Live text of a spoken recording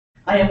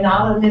I am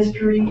not a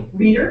mystery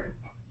reader.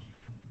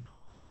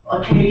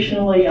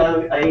 Occasionally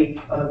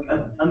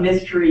a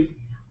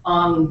mystery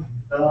on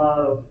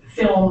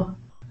film,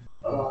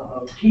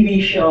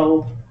 TV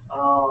show,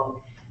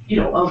 you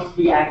know, of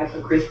the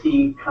Agatha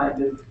Christie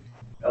kind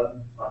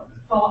of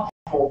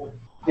thoughtful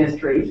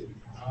mysteries.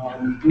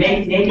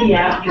 Maybe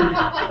after.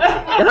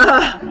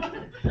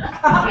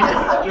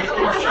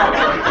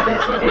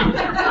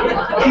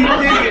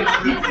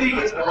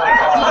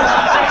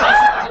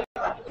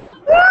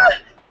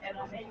 And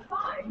I make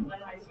time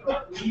when I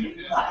start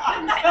reading.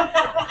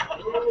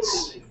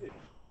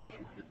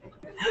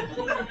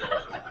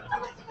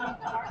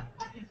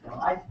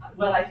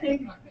 I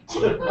think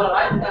what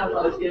I found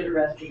most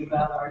interesting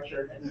about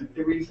Archer, and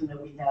the reason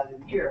that we have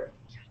him here,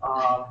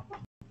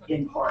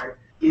 in part,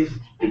 is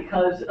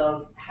because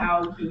of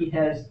how he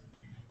has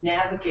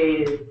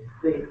navigated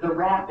the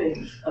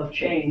rapids of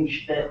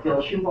change that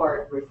Bill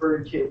Schubart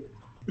referred to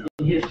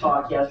in his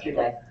talk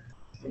yesterday.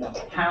 You know,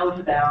 how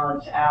to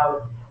balance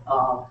out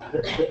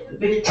the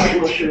big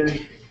publishers,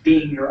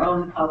 being your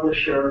own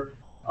publisher,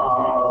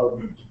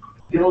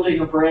 building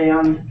a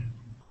brand,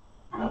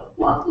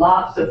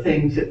 lots of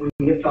things that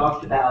we have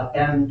talked about,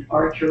 and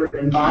Archer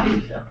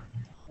embodies them.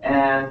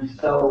 And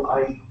so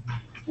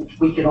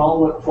we can all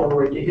look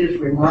forward to his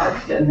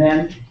remarks, and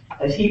then,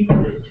 as he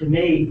put it to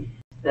me,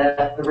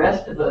 that the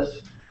rest of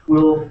us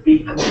will be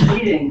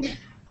completing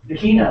the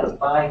keynote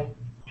by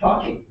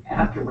talking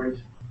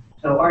afterwards.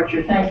 So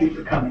Archer, thank you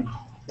for coming.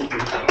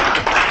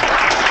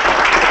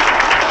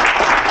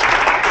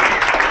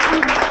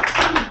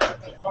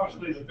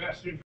 Possibly the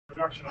best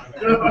introduction I've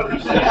ever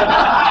received.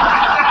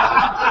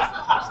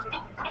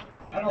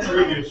 I don't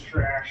read his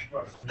trash,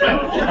 but.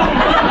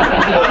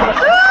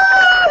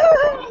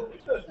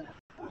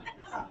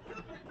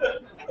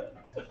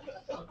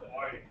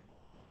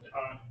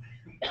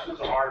 It's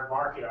a hard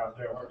market out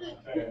there.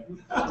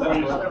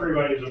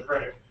 Everybody's a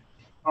critic.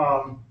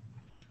 I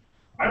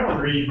don't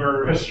read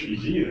murder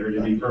mysteries either,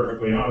 to be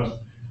perfectly honest.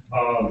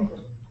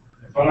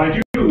 But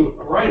I do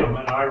write them,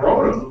 and I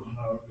wrote them,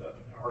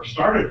 or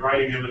started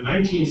writing them in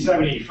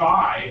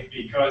 1975,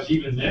 because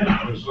even then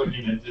I was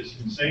looking at this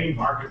insane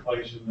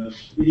marketplace in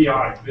this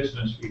idiotic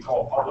business we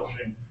call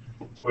publishing,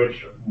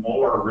 which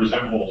more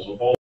resembles a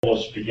bowl of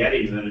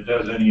spaghetti than it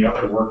does any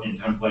other working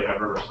template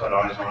I've ever set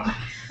eyes on.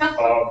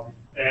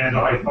 And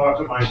I thought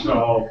to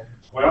myself,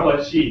 well,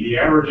 let's see, the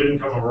average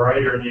income of a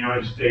writer in the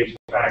United States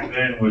back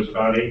then was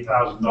about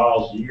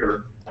 $8,000 a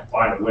year.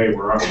 By the way,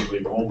 we're upwardly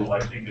mobile. I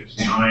think it's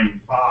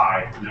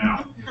 9.5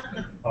 now.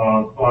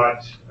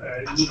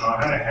 You know,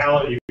 how the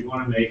hell do you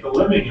want to make a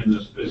living in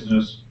this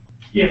business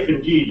if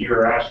indeed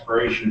your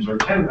aspirations are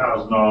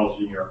 $10,000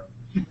 a year?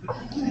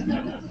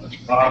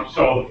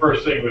 So the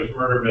first thing was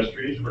murder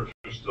mysteries, which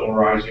are still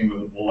rising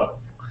with a bullet.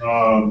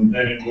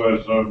 Then it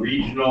was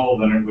regional,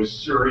 then it was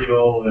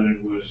serial, then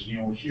it was, you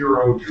know,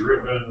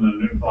 hero-driven,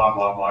 and then blah,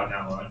 blah, blah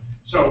down the line.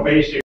 So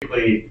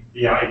basically,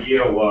 the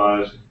idea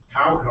was,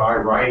 how could I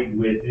write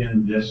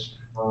within this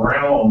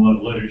realm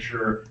of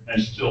literature and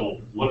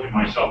still look at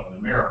myself in the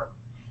mirror?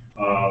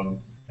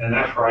 And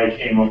that's where I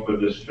came up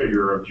with this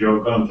figure of Joe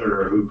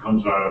Gunther, who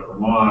comes out of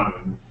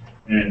Vermont,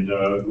 and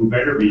who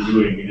better be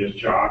doing his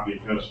job,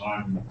 because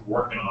I'm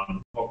working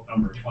on book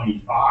number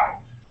 25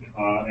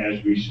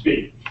 as we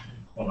speak.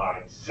 Well,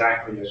 not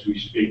exactly as we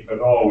speak, but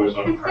always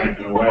I'm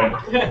cranking away.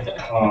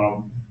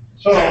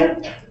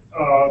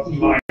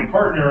 My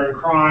partner in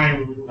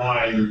crime,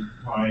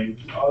 my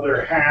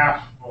other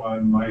half,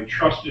 my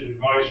trusted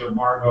advisor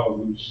Margot,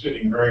 who's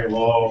sitting very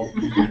low,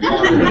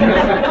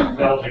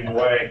 melting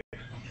away,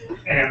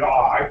 and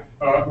I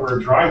were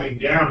driving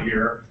down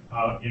here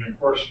in, of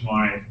course,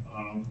 my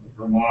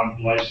Vermont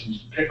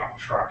licensed pickup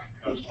truck,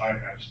 because I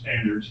have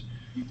standards.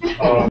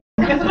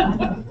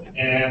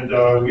 And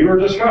we were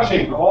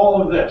discussing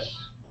all of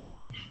this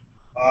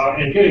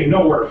and getting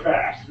nowhere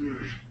fast,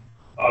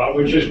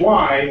 which is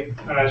why,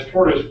 as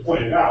Tortoise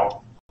pointed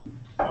out,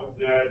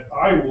 that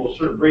I will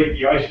sort of break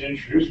the ice and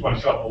introduce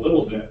myself a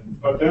little bit,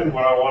 but then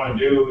what I want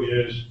to do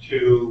is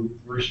to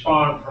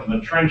respond from the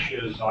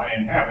trenches I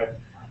inhabit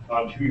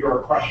to your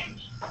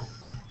questions.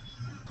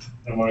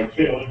 Am I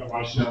failing? Am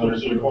I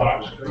sisters in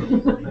class?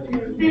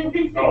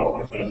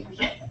 Oh,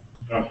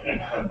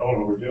 don't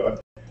overdo it.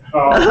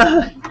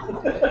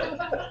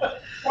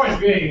 Point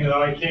being that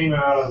I came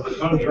out of the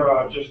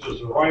tundra just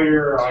as a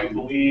writer. I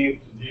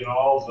believed, you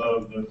know,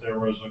 that there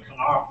was a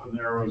Knopf, and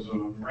there was a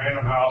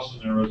Random House,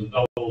 and there was a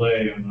Double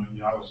A, and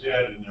that was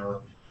it.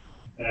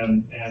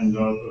 And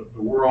the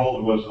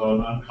world was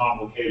an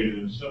uncomplicated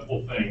and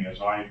simple thing as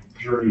I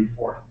journeyed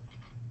forth.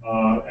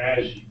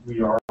 As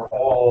we are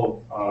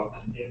all,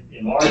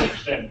 in large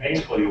extent,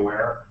 painfully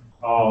aware,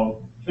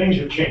 things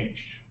have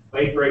changed.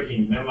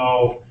 Late-breaking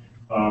memo,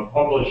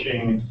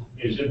 publishing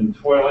is in the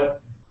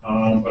toilet,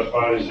 but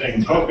by the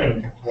same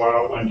token,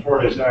 when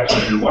Tortoise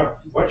asked me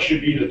what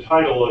should be the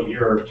title of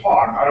your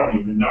talk, I don't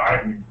even know. I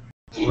haven't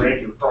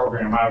read your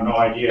program. I have no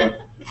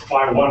idea.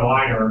 My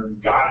one-liner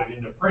got it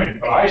into print,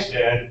 but I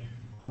said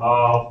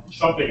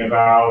something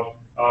about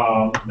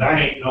That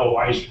ain't no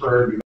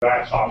iceberg,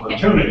 that's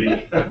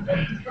opportunity.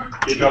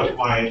 Because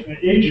my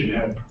agent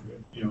had,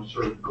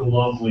 sort of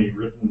glumly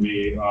written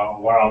me a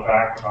while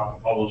back about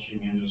the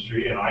publishing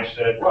industry, and I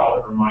said, well,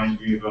 it reminds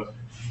me of a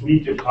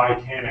fleet of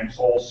Titanics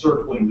all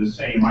circling the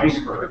same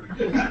iceberg.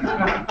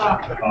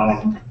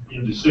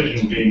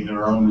 Indecision being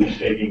their only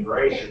saving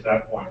grace at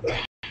that point.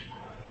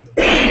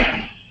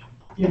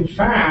 In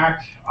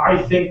fact,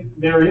 I think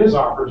there is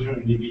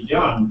opportunity to be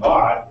done,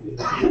 but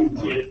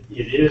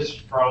it is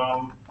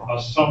from a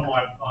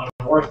somewhat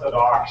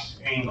unorthodox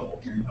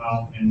angle.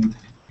 And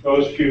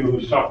those few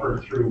who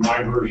suffered through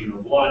my version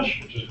of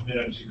lunch just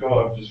minutes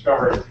ago have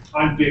discovered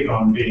I'm big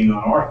on being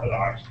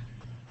unorthodox.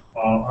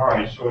 All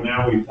right, so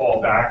now we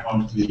fall back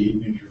onto the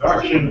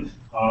introduction.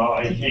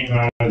 I came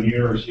out of the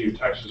University of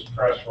Texas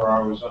Press where I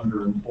was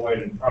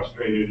underemployed and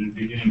frustrated and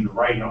beginning to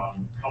write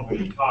on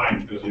company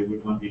time because they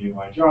wouldn't let me do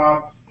my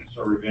job.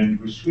 So revenge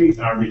was sweet,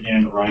 and I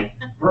began to write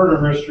murder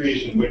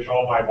mysteries in which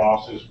all my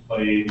bosses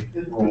played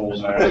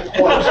roles as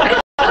clerks.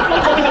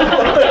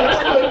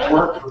 It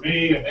worked for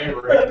me, and they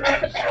were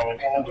ignorant, so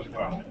all was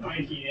well. In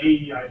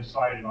 1980, I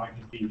decided I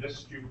could be this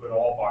stupid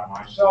all by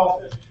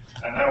myself,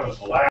 and that was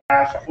the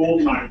last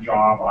full-time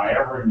job I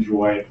ever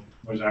enjoyed. It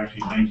was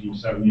actually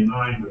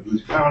 1979, but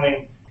who's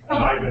counting? And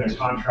I've been a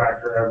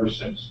contractor ever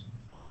since.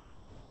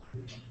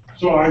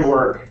 So I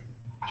work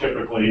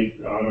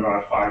typically on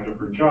about 5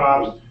 different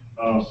jobs.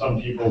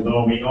 Some people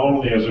know me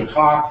only as a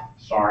cop.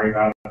 Sorry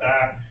about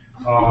that.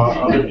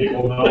 Other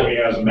people know me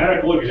as a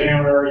medical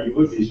examiner. You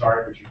would be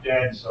sorry, but you're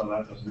dead, so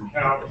that doesn't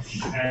count.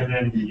 And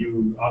then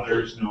you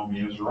others know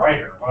me as a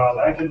writer. Well,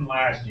 that didn't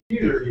last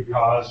either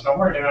because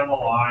somewhere down the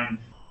line,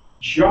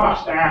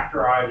 just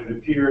after I had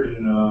appeared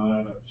in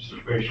a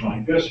situation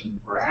like this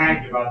and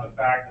bragged about the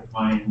fact that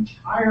my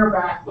entire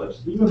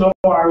backlist, even though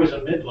I was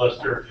a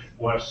mid-lister,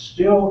 was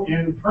still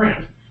in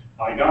print,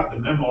 I got the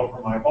memo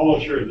from my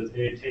publisher that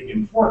they had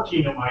taken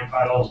 14 of my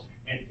titles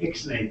and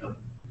ixnayed them.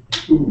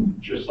 Boom,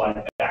 just like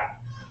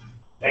that.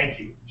 Thank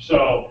you.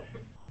 So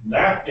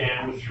that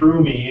then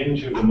threw me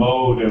into the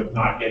mode of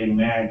not getting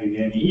mad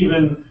again.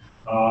 Even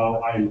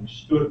I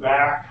stood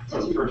back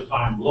for the first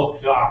time,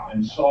 looked up,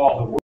 and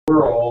saw the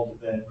world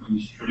that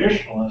these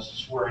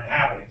traditionalists were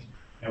inhabiting.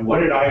 And what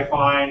did I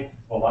find?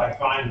 Well, I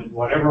find that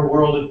whatever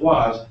world it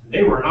was,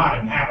 they were not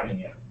inhabiting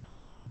it.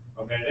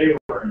 Okay, they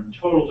were in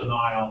total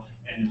denial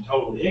and in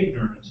total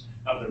ignorance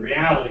of the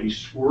reality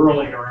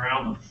swirling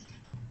around them,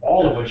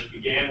 all of which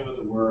began with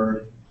the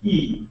word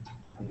E,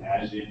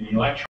 as in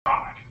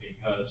electronic,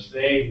 because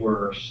they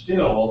were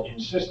still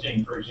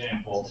insisting, for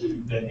example,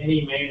 that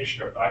any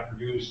manuscript I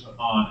produced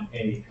on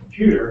a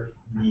computer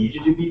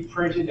needed to be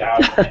printed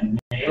out and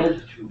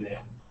mailed to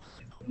them,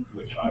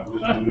 which I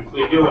was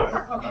dutifully doing.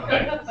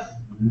 Okay.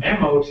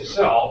 Memo to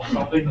self,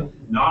 something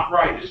not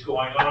right is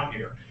going on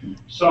here.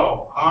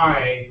 So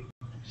I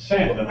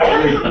sent a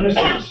very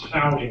innocent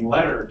sounding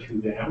letter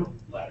to them,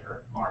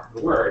 letter, mark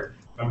the word.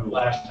 Remember the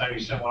last time you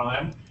sent one of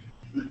them?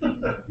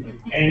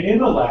 And in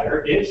the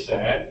letter, it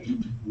said,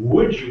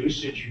 would you,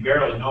 since you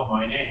barely know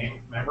my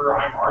name, remember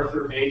I'm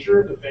Arthur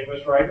Major, the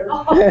famous writer,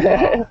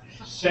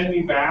 send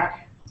me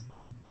back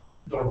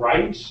the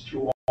rights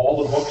to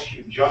all the books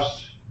you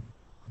just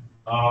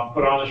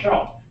put on the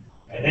shelf.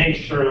 And they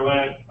sort of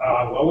went,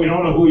 well, we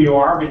don't know who you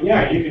are, but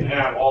yeah, you can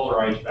have all the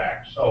rights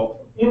back.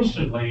 So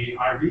instantly,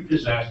 I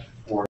repossessed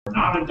for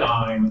not a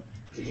dime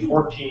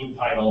 14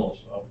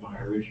 titles of my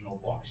original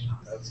books.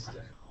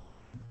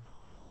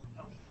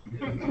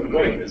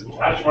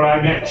 That's what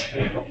I meant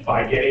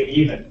by getting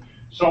even.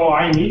 So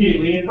I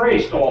immediately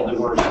embraced all the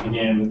words that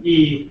began with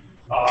E,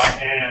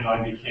 and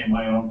I became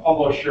my own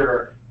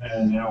publisher,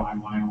 and now I'm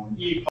my own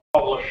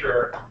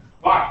e-publisher.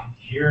 But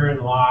herein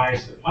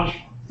lies the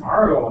punchline.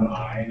 Margot and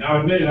I, now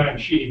admit I'm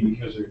cheating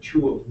because there are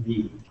 2 of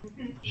me.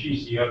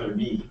 She's the other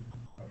me.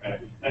 Okay?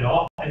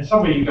 And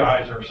some of you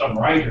guys or some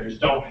writers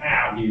don't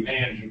have the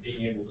advantage of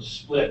being able to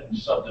split and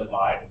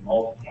subdivide and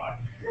multiply.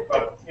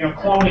 But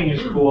cloning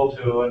is cool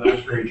too, and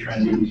that's very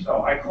trendy,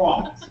 so I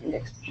clone.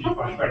 She's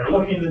much better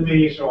looking than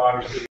me, so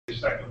obviously the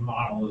second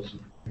model is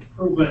an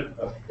improvement,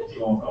 but you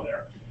won't go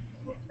there.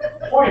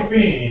 Point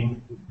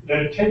being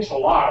that it takes a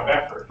lot of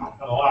effort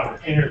and a lot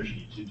of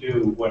energy to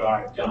do what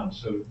I've done.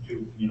 So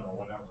do,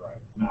 whenever I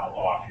mouth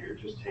off here,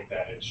 just take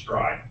that in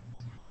stride.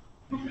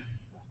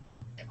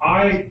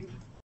 I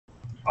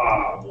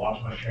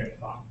lost my train of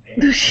thought.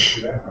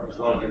 I was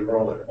looking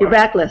earlier. Your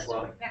backlist.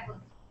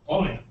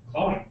 Cloning.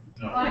 No.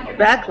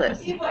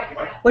 Backlist.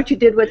 What you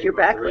did with your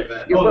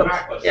backlist. Your books.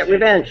 Backlist. Yeah,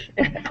 revenge.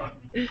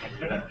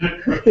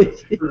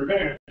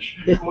 Revenge.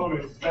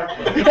 Cloning.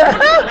 Backlist.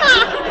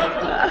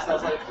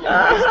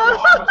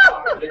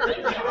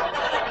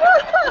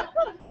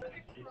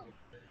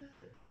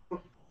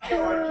 So I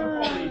took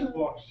all these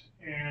books,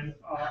 and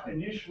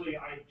initially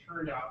I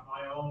turned out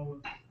my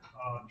own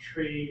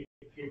trade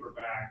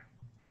paperback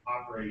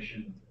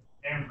operation,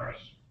 Ampress,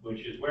 which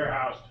is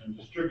warehoused and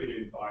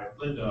distributed by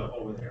Linda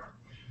over there.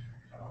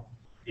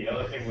 The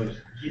other thing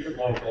was keep it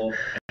local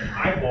and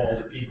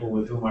eyeball the people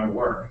with whom I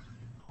work.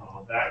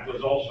 that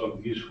was also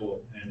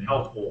useful and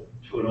helpful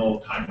to an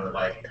old timer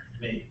like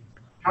me.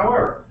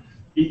 However,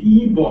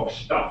 the ebook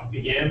stuff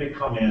began to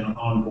come in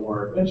on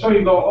board, and so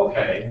you go,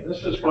 okay,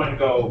 this is going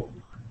to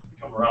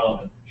become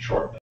relevant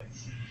shortly.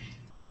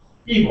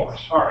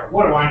 Ebooks. All right,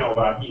 what do I know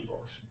about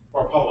ebooks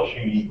or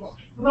publishing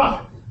ebooks?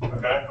 Nothing.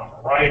 Okay, I'm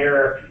a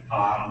writer,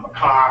 I'm a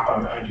cop,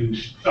 I do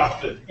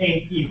stuff that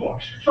ain't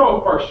ebooks. So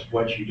of course,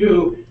 what you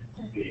do,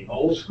 being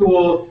old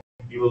school,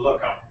 you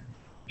look up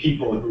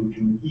people who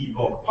do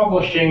ebook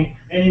publishing,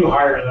 and you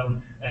hire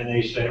them, and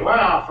they say,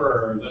 well,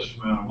 for this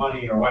amount of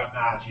money or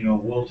whatnot, you know,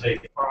 we'll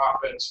take the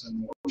profits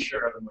and we'll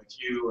share them with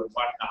you and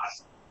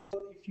whatnot.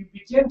 If you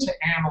begin to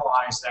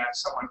analyze that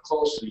somewhat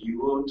closely,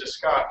 you will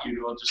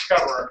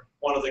discover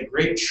one of the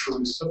great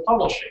truths of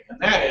publishing, and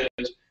that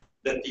is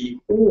that the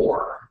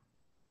ore,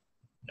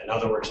 in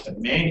other words, the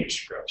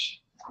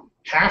manuscripts,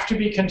 have to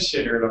be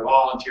considered a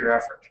volunteer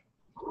effort.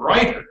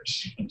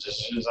 Writers, and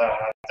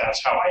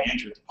that's how I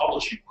entered the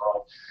publishing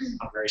world,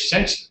 I'm very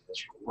sensitive to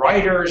this.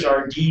 Writers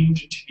are deemed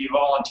to be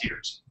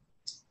volunteers.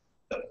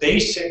 The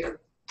basic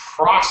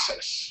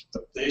process,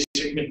 the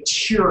basic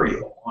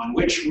material on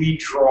which we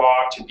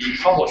draw to be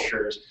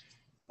publishers,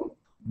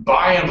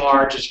 by and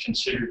large, is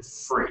considered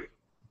free.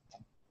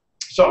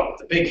 So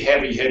the big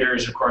heavy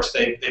hitters, of course,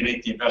 they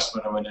make the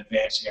investment of an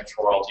advance against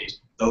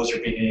royalties. Those are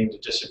beginning to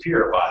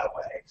disappear, by the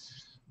way.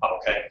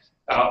 Okay,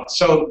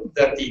 so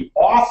that the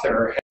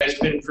author has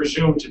been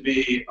presumed to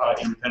be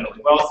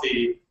independently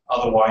wealthy,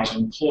 otherwise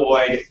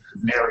employed,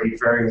 married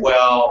very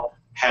well,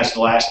 has the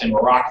last name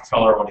of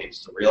Rockefeller when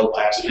he's the real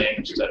last name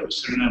instead of a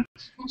pseudonym,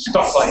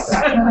 stuff like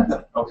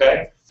that.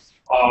 Okay,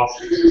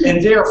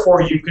 and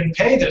therefore you can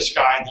pay this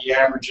guy the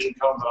average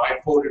income that I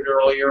quoted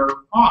earlier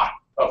on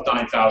of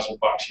 $9,000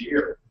 a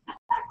year.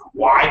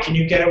 Why can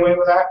you get away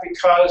with that?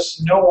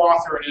 Because no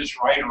author in his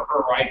right or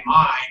her right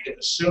mind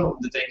assumed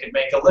that they could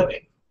make a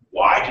living.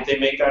 Why did they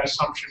make that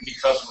assumption?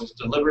 Because it was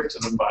delivered to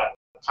them by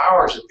the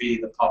powers that be,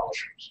 the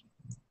publishers.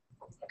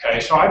 Okay,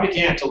 so I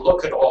began to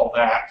look at all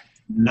that,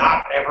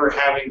 not ever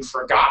having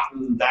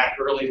forgotten that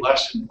early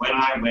lesson when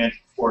I went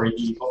for an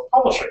ebook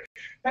publisher.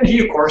 And he,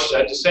 of course,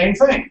 said the same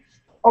thing.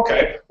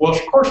 Okay, well,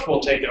 of course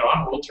we'll take it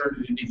on, we'll turn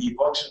it into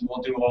ebooks, and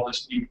we'll do all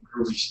this neat,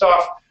 groovy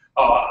stuff.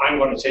 I'm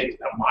going to take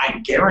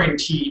my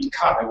guaranteed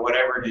cut of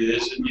whatever it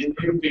is, and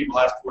you'll be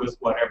left with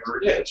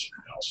whatever it is. You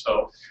know?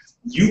 So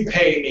you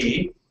pay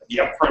me the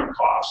upfront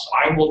costs.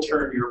 I will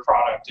turn your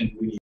product into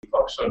an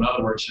ebook. So in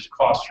other words, his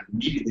costs are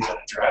immediately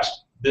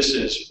addressed. This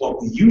is what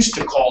we used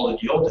to call in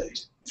the old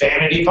days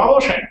vanity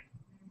publishing.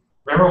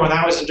 Remember when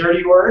that was a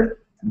dirty word?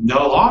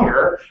 No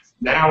longer.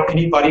 Now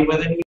anybody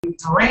with any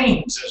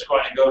brains is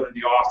going to go to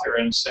the author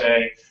and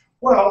say,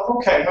 well,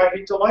 okay, I'd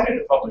be delighted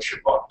to publish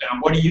your book. Now,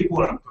 what do you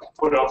want to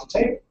put on the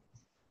table?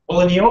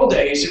 Well, in the old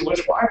days, it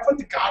was, why put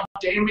the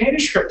goddamn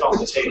manuscript on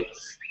the table?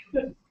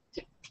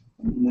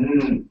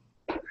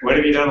 What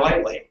have you done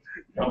lately?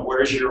 You know,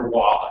 where's your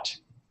wallet?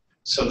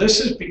 So this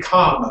has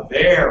become a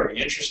very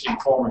interesting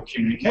form of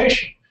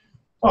communication.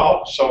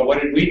 Well, so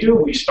what did we do?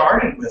 We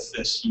started with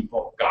this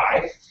ebook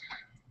guy.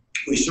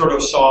 We sort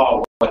of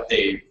saw what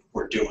they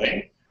were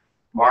doing.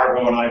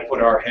 Margot and I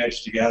put our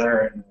heads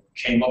together and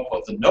came up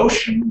with the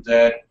notion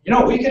that, you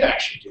know, we could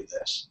actually do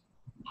this.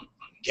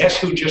 Guess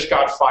who just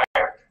got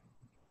fired?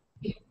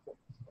 The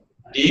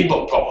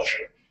ebook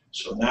publisher.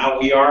 So now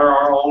we are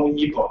our own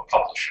ebook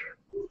publisher.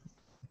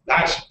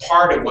 That's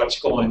part of what's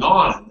going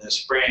on in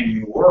this brand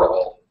new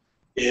world,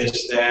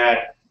 is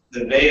that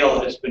the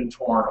veil has been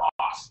torn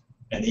off,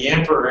 and the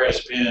emperor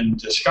has been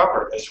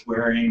discovered as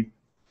wearing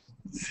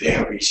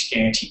very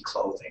scanty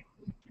clothing.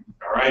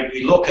 All right,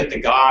 we look at the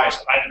guys,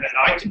 and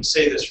I can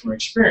say this from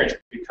experience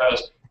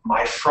because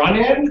my front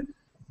end,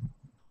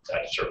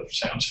 that sort of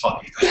sounds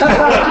funny.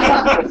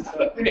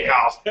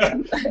 Anyhow,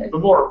 the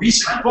more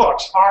recent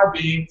books are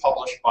being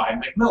published by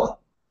Macmillan,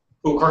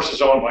 who of course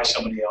is owned by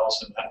somebody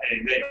else, and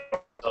they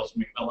don't call themselves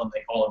Macmillan,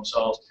 they call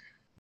themselves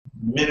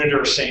Minute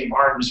or St.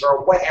 Martin's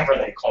or whatever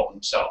they call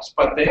themselves.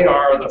 But they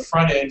are the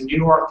front end New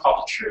York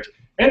publishers,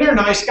 and they're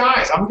nice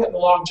guys. I'm getting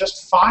along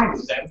just fine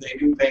with them. They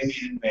do pay me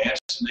in advance,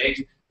 and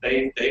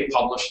they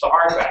publish the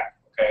hardback,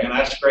 okay, and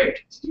that's great.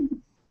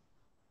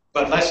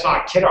 But let's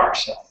not kid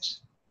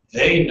ourselves.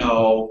 They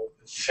know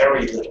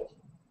very little.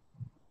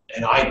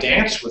 And I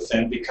dance with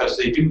them because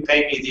they do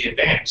pay me the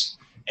advance.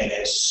 And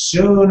as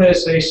soon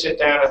as they sit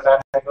down at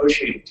that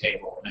negotiating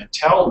table and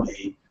tell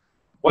me,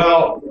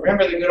 well,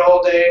 remember the good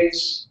old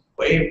days?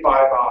 Wave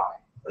bye-bye.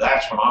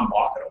 That's when I'm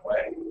walking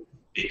away.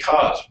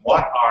 Because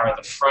what are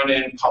the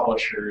front-end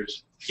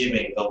publishers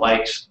giving the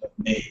likes of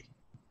me?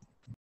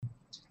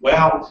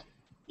 Well,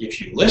 if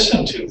you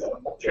listen to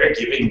them, they're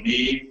giving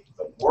me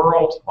the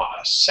world on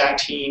a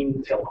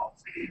sateen pillow.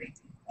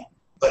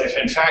 But if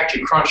in fact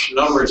you crunch the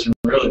numbers and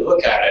really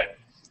look at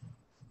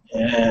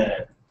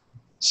it,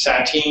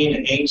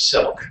 sateen ain't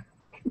silk.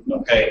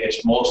 Okay,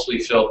 it's mostly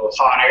filled with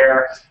hot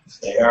air.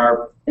 They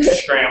are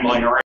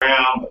scrambling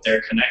around, but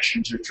their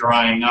connections are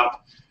drying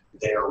up.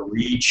 Their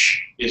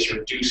reach is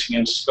reducing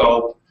in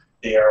scope.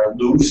 They are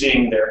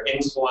losing their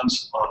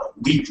influence on a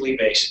weekly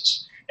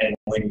basis. and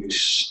when you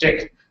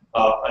stick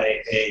a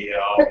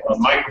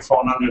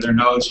microphone under their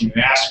nose and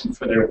you ask them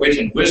for their wit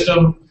and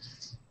wisdom,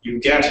 you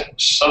get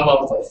some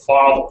of the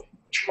following,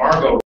 which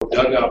Margot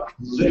dug up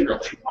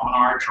literally on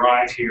our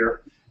drive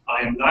here.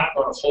 I am not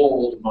going to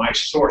hold my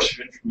source of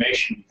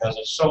information because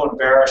it's so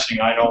embarrassing.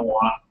 I don't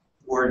want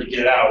word to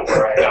get out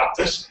where I got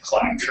this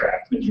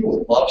claptrap, but you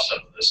will love some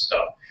of this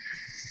stuff.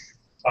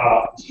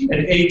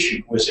 An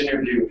agent was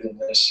interviewed in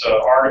this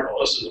article.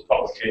 This is a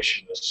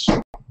publication that's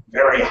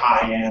very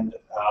high-end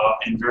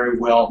and very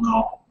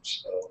well-known,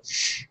 so,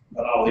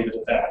 but I'll leave it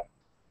at that.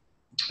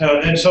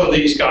 And so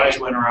these guys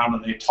went around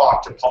and they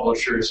talked to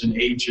publishers and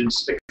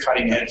agents, the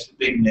cutting edge, the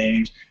big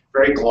names,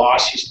 very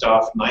glossy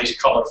stuff, nice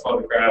color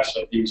photographs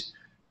of these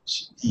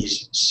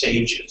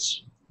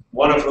sages.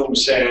 One of whom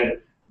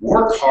said,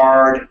 "Work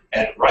hard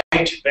and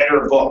write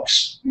better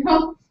books."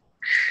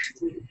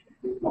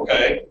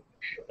 Okay,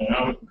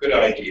 good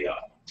idea.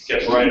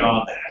 Get right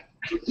on that.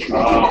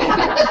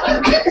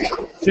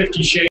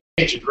 50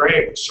 Shades of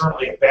Grey was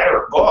certainly a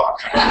better book.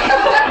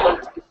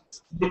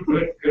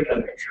 Good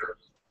picture.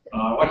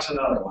 What's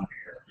another one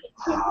here?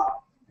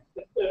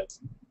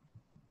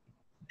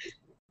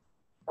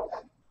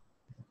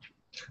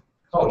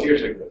 Oh,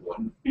 here's a good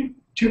one.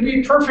 To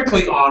be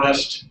perfectly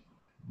honest,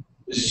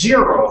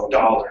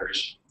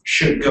 $0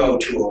 should go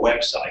to a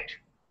website.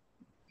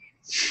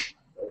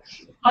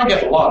 I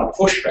get a lot of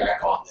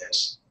pushback on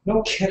this.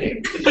 No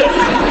kidding.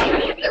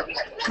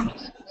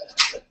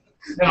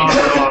 No.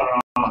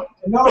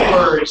 In other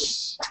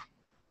words,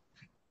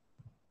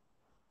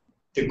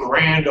 the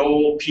grand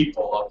old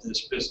people of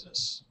this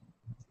business,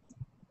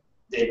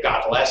 they've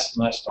got less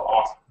and less to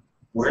offer.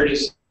 Where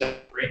does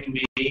that bring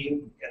me?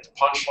 At the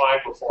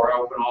punchline before I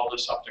open all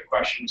this up to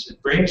questions,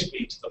 it brings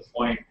me to the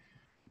point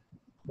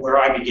where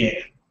I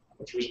began,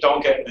 which was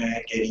don't get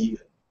mad, get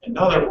even. In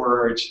other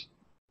words,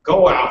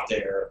 go out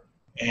there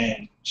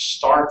and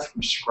start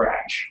from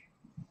scratch.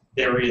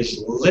 There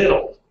is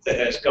little that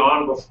has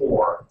gone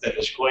before that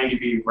is going to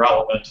be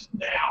relevant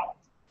now.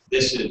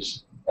 This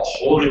is a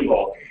whole new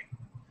ballgame.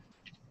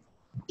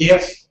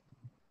 If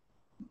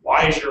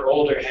wiser,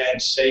 older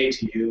heads say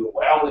to you,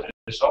 well, it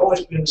has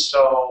always been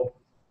so,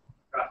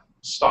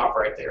 stop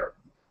right there.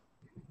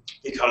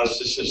 Because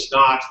this is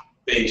not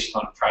based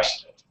on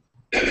precedent.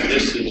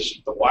 This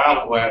is the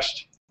Wild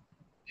West,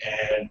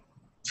 and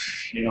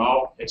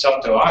it's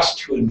up to us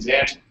to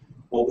invent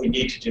what we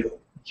need to do.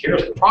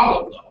 Here's the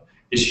problem, though,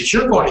 is that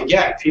you're going to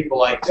get people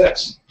like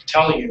this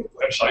telling you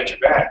websites are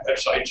bad,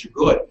 websites are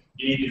good,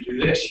 you need to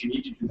do this, you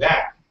need to do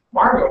that.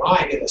 Margot and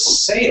I get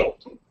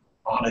assailed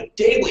on a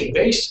daily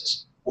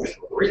basis with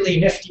really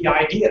nifty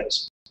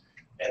ideas.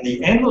 And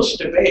the endless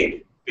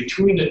debate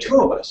between the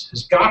two of us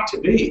has got to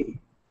be,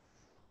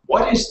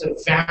 what is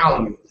the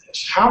value of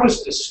this? How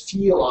does this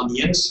feel on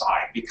the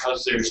inside?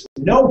 Because there's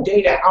no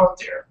data out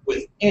there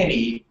with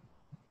any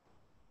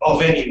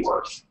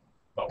worth.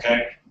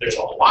 Okay? There's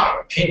a lot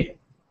of opinion.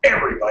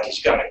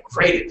 Everybody's got a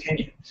great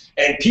opinion.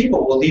 And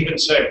people will even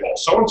say, well,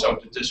 so-and-so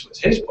did this with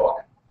his book.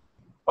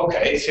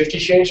 Okay, 50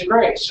 Shades of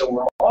Grey. So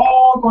we're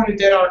all going to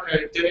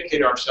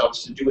dedicate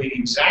ourselves to doing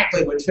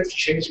exactly what 50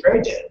 Shades of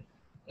Grey did.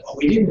 Well,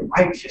 we didn't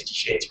write 50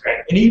 Shades of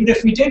Grey. And even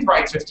if we did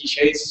write 50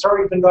 Shades, it's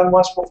already been done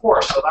once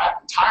before. So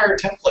that entire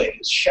template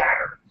is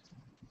shattered.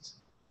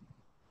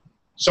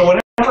 So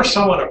whenever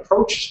someone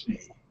approaches me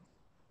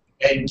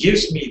and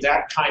gives me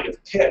that kind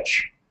of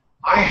pitch,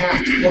 I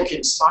have to look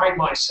inside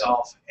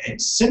myself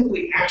and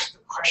simply ask the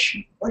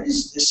question, what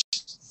does this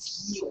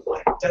feel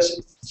like? Does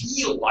it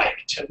feel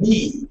like, to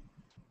me,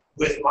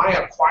 with my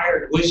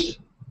acquired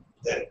wisdom,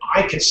 that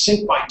I can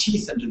sink my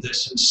teeth into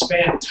this and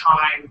spend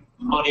time,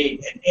 money,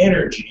 and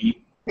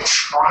energy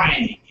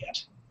trying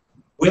it?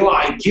 Will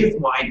I give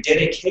my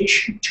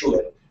dedication to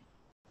it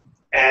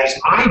as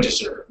I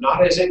deserve,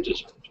 not as it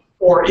deserves?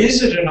 Or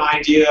is it an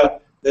idea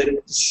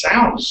that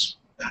sounds,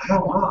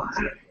 oh, well,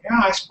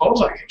 yeah, I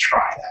suppose I could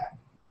try that.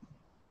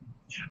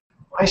 Yeah.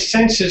 My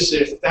sense is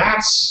if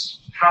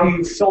that's how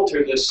you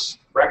filter this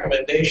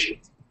recommendation,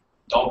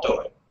 don't do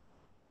it.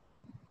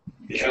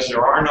 Because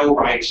there are no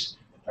rights,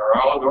 there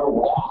are no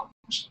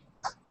wrongs.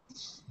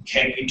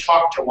 Can we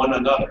talk to one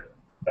another?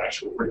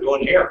 That's what we're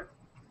doing here.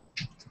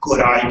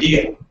 Good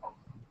idea.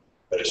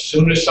 But as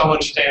soon as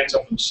someone stands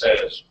up and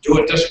says, do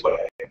it this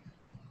way,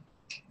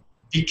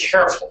 be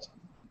careful,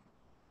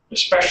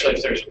 especially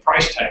if there's a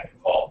price tag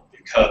involved,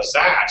 because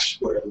that's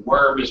where the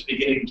worm is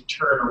beginning to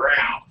turn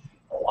around.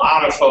 A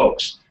lot of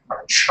folks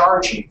are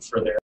charging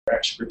for their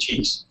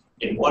expertise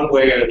in one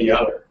way or the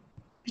other.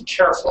 Be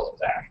careful of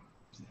that.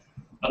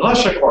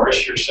 Unless, of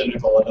course, you're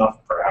cynical enough,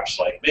 perhaps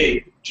like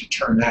me, to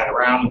turn that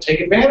around and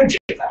take advantage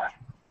of that.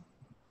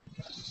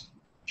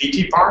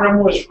 P.T.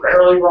 Barnum was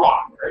rarely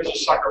wrong. There is a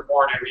sucker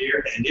born every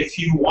year. And if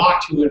you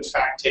want to, in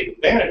fact, take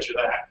advantage of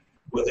that,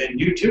 well, then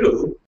you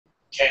too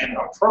can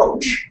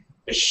approach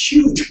a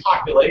huge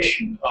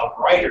population of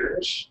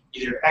writers,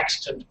 either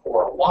extant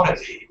or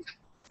wannabe,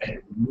 and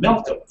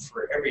milk them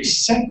for every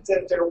cent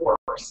that they're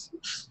worth.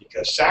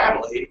 Because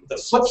sadly, the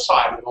flip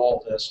side of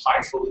all this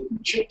highfalutin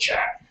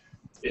chit-chat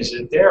is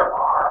that there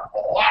are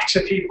lots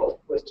of people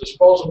with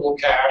disposable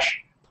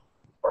cash,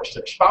 of course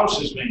their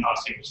spouses may not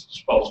think it's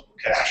disposable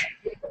cash,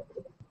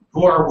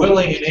 who are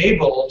willing and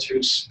able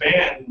to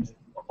spend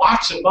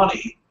lots of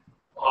money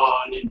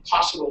on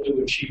impossible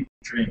to achieve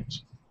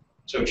dreams.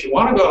 So if you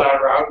want to go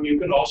that route, you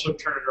can also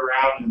turn it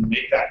around and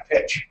make that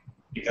pitch,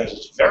 because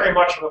it's very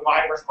much of a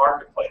vibrant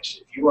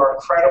marketplace. If you are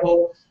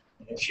credible,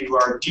 and if you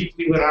are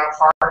deeply without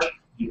heart,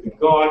 you can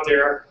go out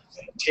there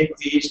and take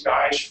these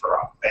guys for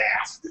a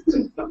bath.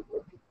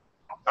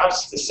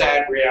 That's the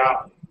sad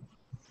reality.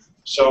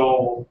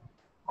 So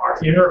our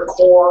inner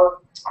core,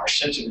 our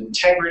sense of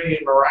integrity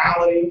and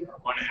morality are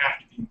going to have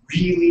to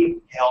be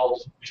really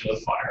held to the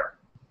fire.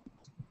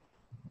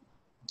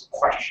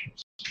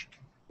 Questions?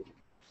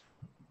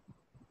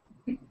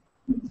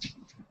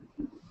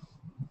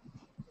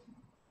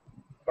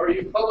 Are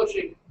you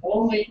publishing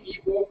only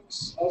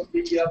ebooks of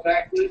the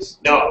backlist?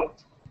 No.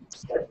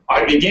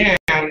 I began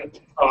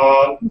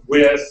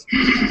with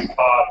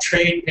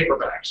trade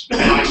paperbacks, and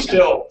I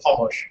still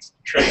publish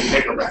trade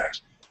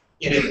paperbacks.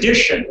 In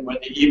addition, when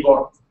the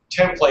ebook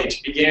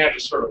templates began to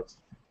sort of,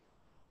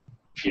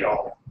 you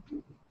know,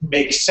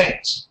 make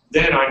sense,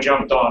 then I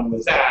jumped on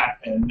with that,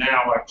 and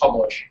now I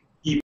publish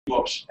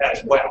ebooks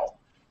as well.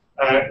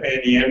 And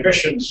the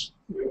ambitions,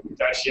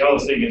 that's the other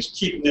thing, is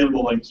keep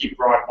nimble and keep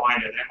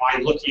broad-minded. Am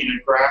I looking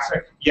at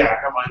graphic? Yeah.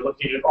 Am I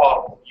looking at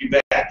audible? You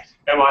bet.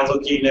 Am I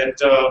looking at,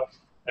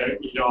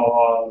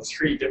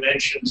 3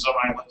 dimensions? Am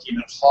I looking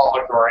at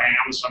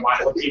holograms? Am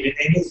I looking at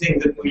anything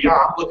that we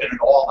are? I'm looking at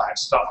all that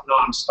stuff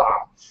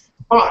nonstop.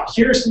 But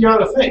here's the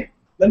other thing.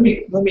 I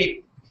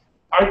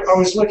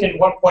was looking at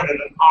one point at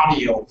an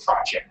audio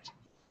project.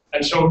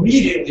 And so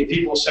immediately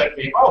people said to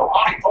me, oh,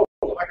 audio,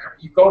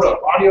 you go to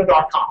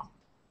audio.com.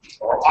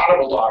 or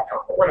audible.com,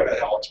 or whatever the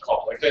hell it's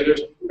called. Like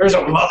there's a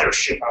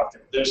mothership out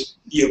there. There's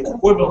the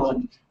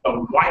equivalent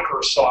of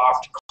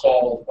Microsoft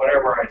called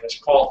whatever I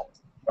just called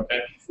it.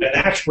 Okay? And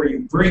that's where you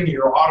bring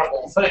your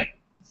Audible thing.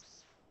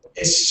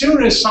 As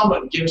soon as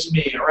someone gives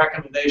me a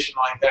recommendation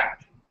like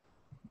that,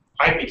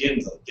 I begin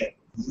to get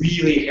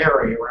really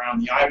hairy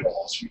around the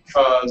eyeballs,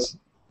 because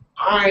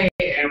I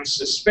am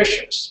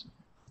suspicious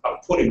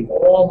of putting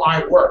all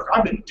my work.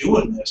 I've been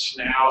doing this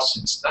now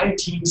since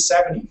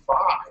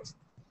 1975.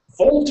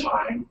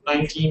 Full-time,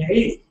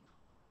 1980.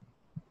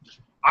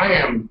 I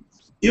am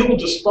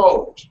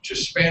ill-disposed to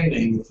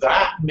spending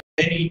that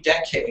many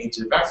decades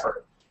of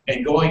effort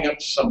and going up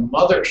to some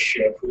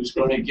mothership who's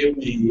going to give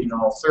me,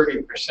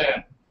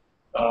 30%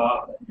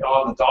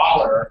 on the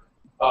dollar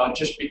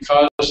just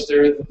because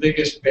they're the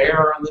biggest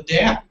bear in the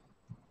den.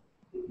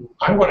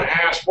 I'm going to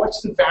ask,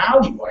 what's the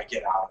value I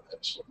get out of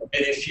this? And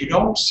if you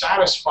don't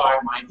satisfy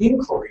my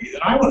inquiry,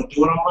 then I'm going to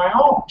do it on my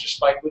own,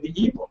 just like with the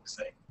ebook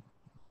thing.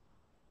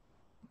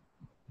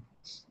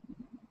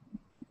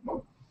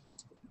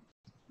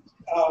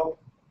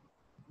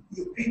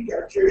 You piqued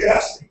our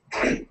curiosity,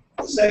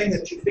 saying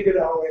that you figured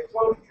out a way of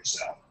cloning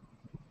yourself.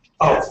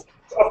 Of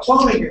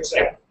cloning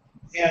yourself.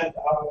 And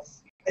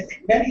I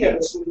think many of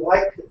us would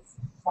like to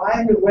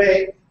find a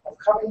way of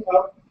coming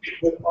up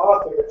with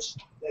authors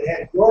that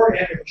had your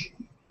energy,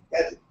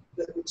 that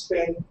would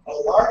spend a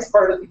large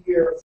part of the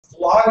year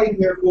flogging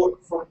their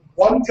book from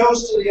one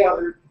coast to the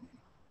other.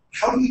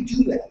 How do you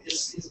do that?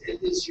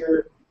 Is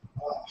your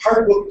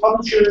hard book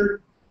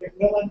publisher,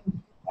 Macmillan,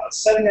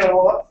 setting that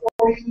all up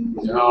for you?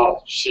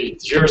 No, see,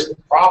 here's the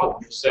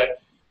problem, is that,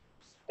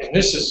 and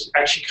this is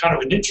actually kind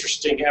of an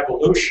interesting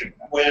evolution,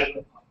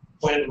 when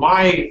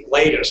my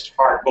latest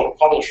hard book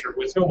publisher,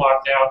 with whom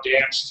I've now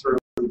danced through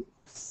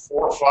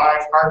 4 or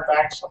 5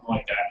 hardbacks, something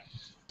like that,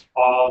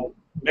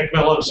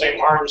 Macmillan St.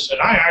 Martin's, and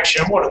I'm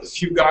one of the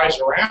few guys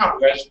around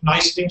who has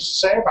nice things to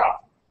say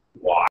about them.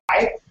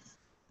 Why?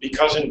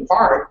 Because in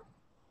part,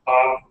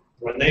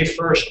 when they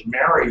first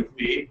married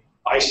me,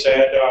 I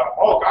said,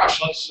 oh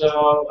gosh,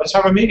 let's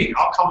have a meeting.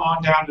 I'll come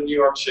on down to New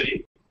York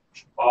City,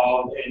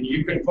 and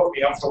you can put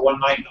me up for one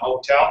night in a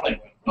hotel. They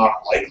went,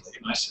 not likely.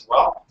 And I said,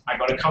 well, I'm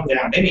going to come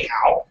down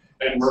anyhow,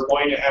 and we're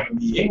going to have a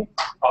meeting.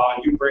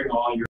 You bring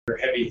all your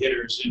heavy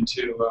hitters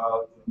into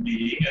the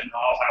meeting, and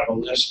I'll have a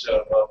list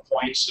of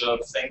points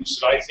of things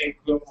that I think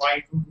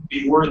might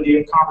be worthy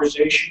of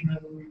conversation,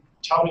 and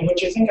tell me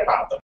what you think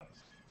about them.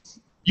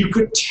 You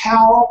could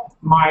tell,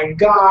 my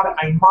God,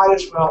 I might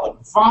as well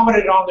have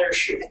vomited on their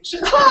shoes.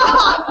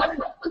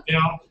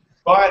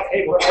 But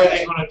hey, what are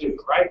they going to do,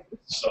 right?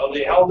 So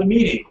they held a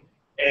meeting,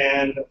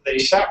 and they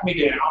sat me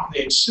down.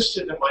 They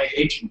insisted that my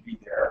agent be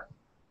there.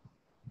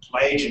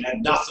 My agent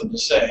had nothing to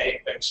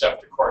say,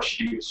 except, of course,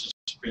 she was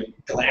just really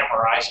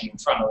glamorizing in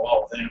front of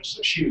all of them,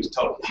 so she was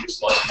totally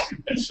useless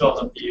and filled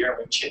up the air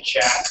with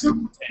chit-chat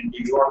and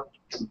New York,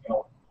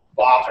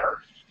 bother.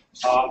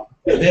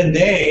 And then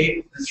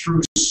they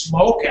threw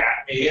smoke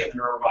at me, and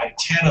there were like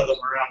 10 of them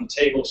around the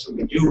table, so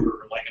we knew we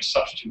were like a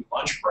substitute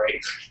lunch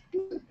break.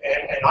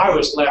 And I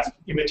was left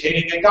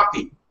imitating a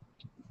guppy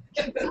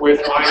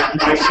with my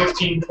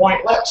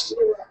 15-point list.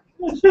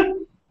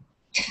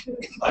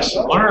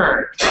 Lesson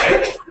learned,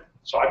 right?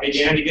 So I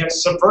began to get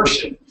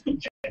subversive.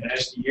 And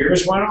as the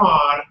years went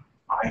on,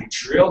 I I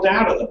drilled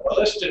down to them. Well,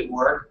 this didn't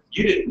work.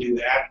 You didn't do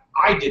that.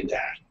 I did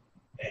that.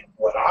 And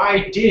what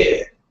I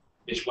did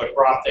is what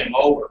brought them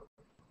over.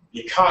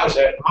 Because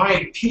at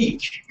my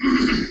peak,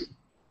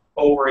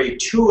 over a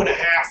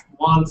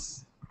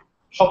 2.5-month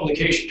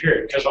publication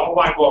period, because all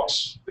my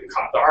books, the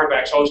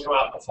hardbacks always come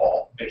out in the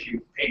fall, as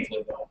you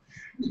painfully know.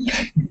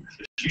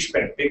 You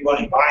spent big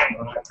money buying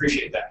them, and I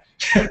appreciate that.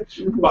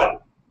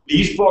 But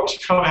these books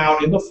come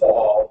out in the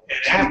fall,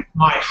 and at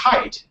my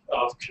height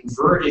of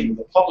converting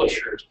the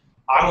publishers,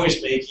 I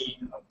was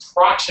making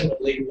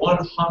approximately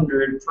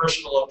 100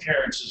 personal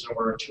appearances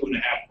over a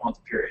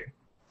 2.5-month period.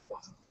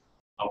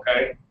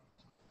 Okay?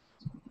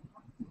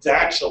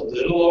 That's a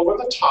little over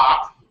the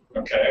top.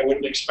 Okay, I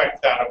wouldn't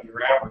expect that of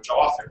your average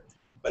author.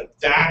 But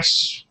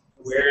that's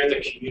where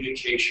the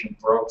communication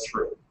broke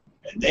through.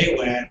 And they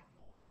went,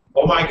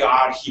 oh my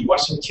God, he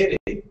wasn't kidding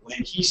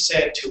when he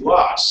said to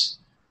us,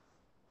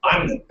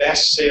 I'm the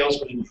best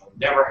salesman you'll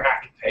never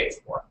have to pay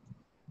for.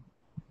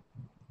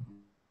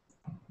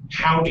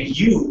 How do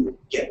you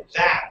get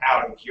that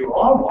out of your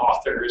own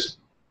authors?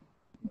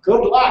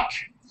 Good luck.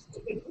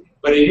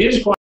 But it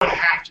is going to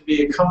have to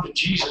be a come to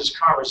Jesus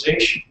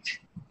conversation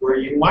where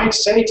you might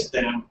say to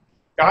them,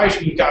 guys,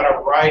 we've got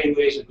a variety of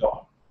ways of going.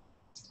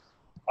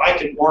 I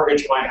could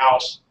mortgage my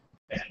house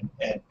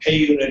and pay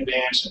you in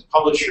advance and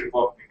publish your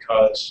book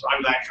because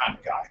I'm that kind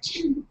of guy.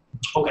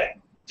 Okay,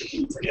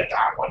 forget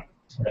that one.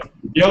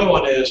 The other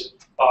one is,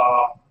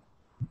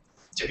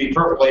 to be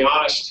perfectly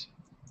honest,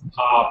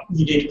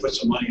 you need to put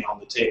some money on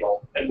the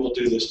table and we'll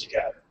do this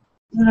together.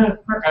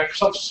 Okay,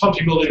 some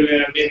people do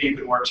that, maybe you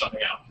can work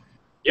something out.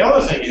 The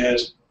other thing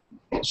is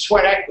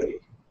sweat equity.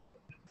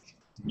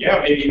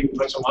 Yeah, maybe you can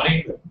put some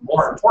money, but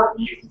more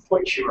important, you can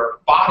put your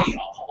body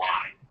on the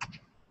line.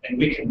 And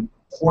we can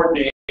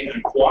coordinate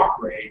and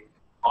cooperate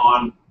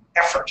on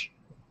effort.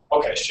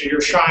 Okay, so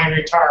you're shy and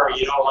retired,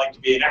 you don't like to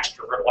be an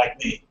extrovert like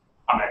me.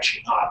 I'm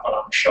actually not, but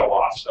I'm a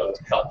show-off, so it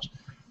helps.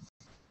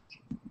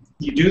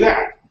 You do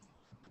that.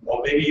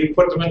 Well, maybe you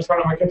put them in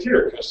front of a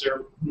computer because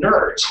they're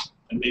nerds,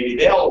 and maybe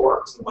they'll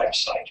work the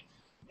website,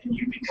 and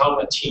you become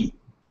a team.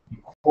 You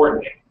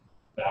coordinate.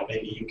 Now,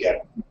 maybe you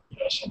get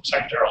some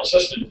secretarial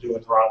assistant to do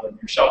it rather than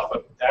yourself,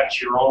 but that's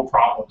your own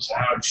problem, is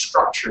how to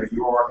structure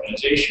your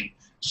organization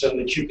so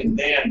that you can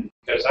then,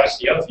 because that's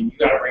the other thing you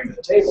got to bring to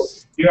the table,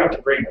 you have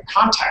to bring a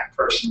contact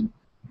person.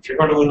 If you're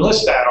going to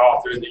enlist that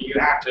author, then you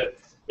have to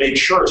make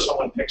sure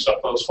someone picks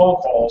up those phone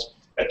calls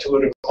at 2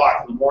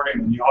 o'clock in the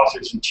morning when the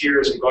author's in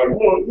tears and going,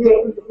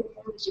 oh,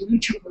 I was an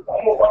introvert,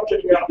 I don't like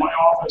getting out of my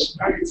office,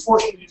 now you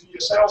forced me to be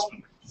a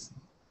salesman.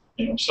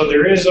 So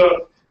there is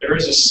a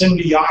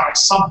symbiotic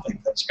something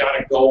that's got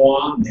to go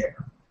on there.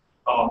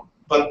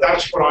 But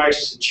that's what I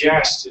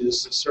suggest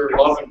is the sort of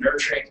love and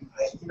nurturing.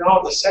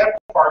 The sad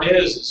part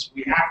is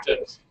we have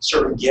to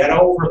sort of get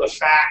over the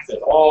fact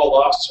that all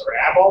of us are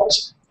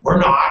adults. We're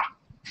not.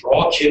 We're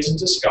all kids in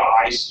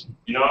disguise.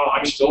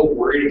 I'm still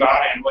worried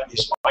about, and when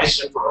is my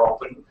zipper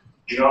open?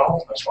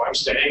 That's why I'm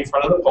standing in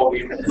front of the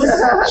podium.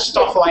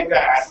 Stuff like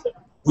that.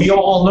 We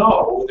all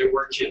know that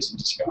we're kids in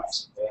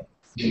disguise.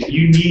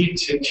 You need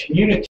to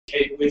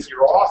communicate with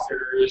your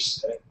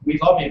authors that we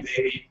love you,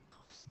 baby.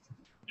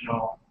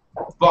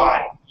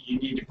 But you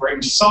need to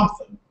bring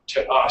something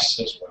to us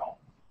as well.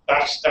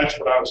 That's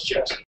what I was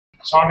suggesting.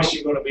 It's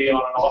obviously going to be on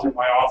an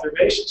author-by-author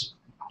basis.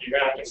 You're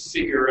going to have to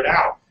figure it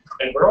out.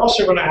 And we're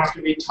also going to have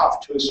to be tough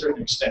to a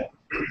certain extent.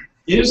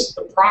 Is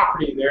the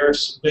property they're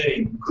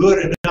submitting good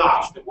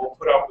enough that we'll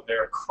put up with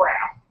their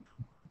crap,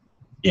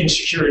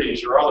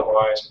 insecurities or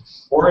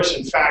otherwise? Or is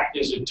it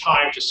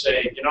time to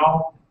say,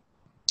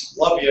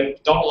 love you,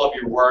 don't love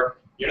your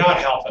work, you're not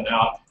helping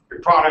out,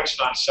 your product's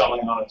not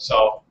selling on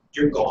itself,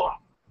 you're gone.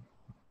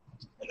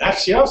 And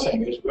that's the other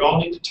thing, is we all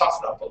need to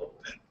toughen up a little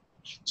bit.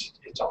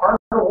 It's a harder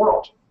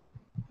world.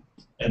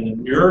 And the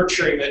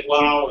nurturing that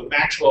went on with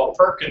Maxwell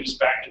Perkins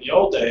back in the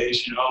old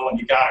days, when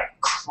you got a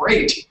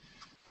crate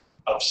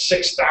of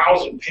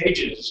 6,000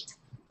 pages,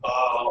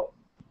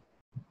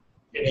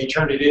 and he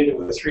turned it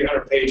into a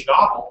 300-page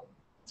novel,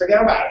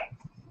 forget about it.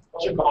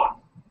 Those are gone.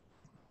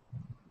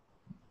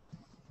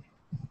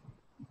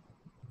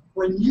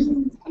 When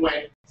you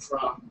went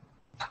from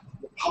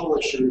the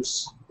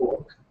publisher's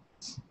book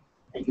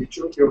and you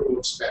took your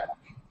books back,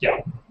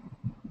 yeah.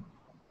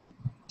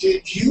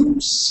 Did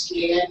you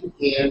scan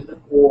in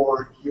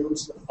or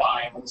use the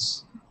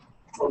files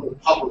from the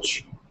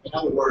publisher? In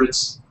other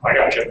words, I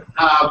got you.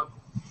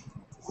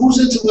 Whose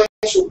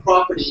intellectual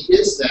property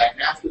is that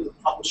after the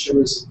publisher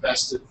is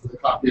invested for the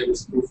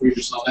copyrights,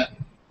 proofreaders, and all that?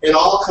 It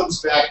all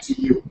comes back to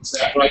you. Is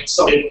that right?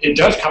 So it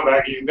does come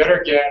back. You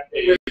better get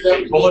a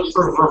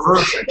bulletproof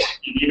reversion.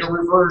 You need a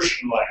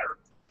reversion letter.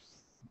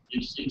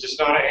 It's just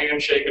not a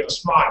handshake and a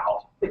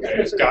smile. Okay?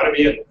 It's got to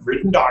be a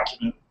written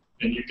document.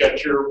 And you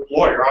get your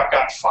lawyer. I've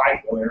got 5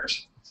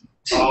 lawyers.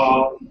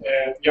 And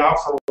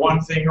for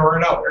one thing or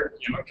another,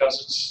 because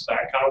it's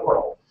that kind of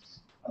world.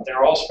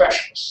 They're all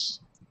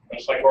specialists.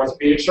 It's like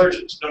orthopedic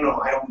surgeons. No,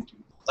 I only do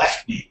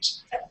left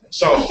knees.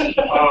 So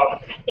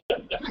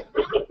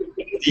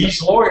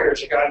these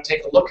lawyers are got to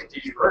take a look at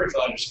these verdict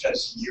letters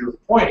because your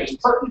point is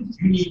pertinent.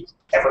 You need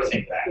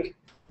everything back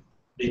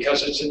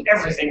because it's an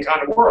everything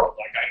kind of world.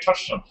 Like I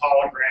touched on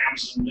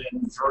holograms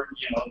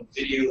and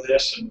video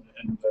this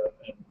and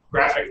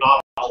graphic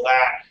novel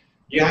that.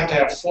 You have to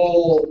have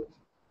full,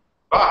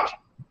 but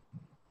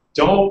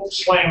don't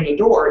slam the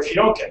door if you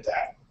don't get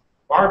that.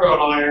 Margot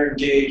and I are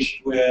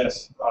engaged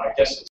with, I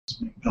guess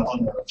it's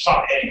Macmillan or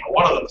anyhow,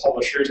 one of the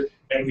publishers,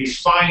 and we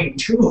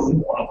fine-tune,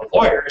 one of the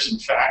lawyers, in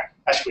fact,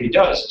 that's what he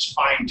does, is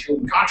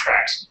fine-tune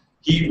contracts.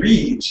 He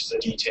reads the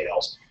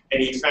details,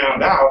 and he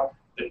found out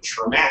that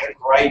dramatic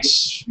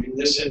rights, in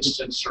this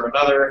instance or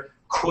another,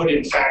 could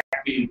in fact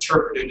be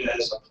interpreted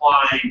as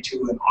applying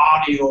to an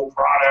audio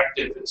product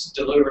if it's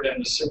delivered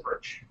in a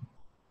separate.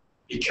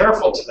 Be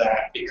careful to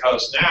that,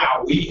 because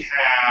now we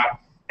have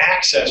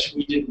access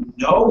we didn't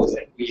know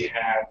that we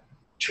had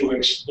to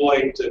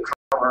exploit the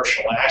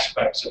commercial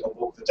aspects of a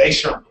book that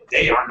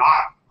they are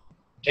not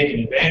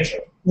taking advantage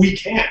of. We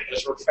can,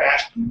 because we're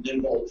fast and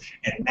nimble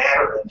and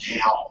matter than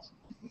hell,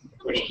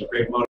 which is a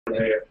great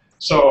motivator.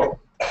 So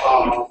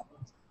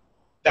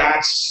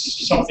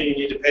that's something you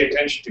need to pay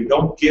attention to.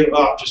 Don't give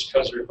up just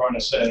because they're going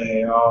to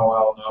say, oh,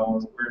 well,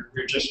 no,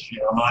 we're just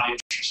not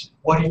interested.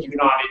 What are you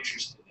not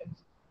interested in?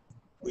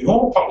 We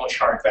won't publish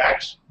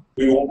hardbacks.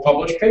 We won't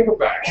publish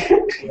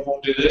paperbacks. We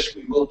won't do this.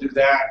 We will do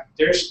that.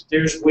 There's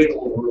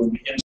wiggle room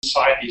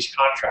inside these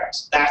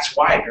contracts. That's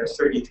why they're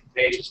 32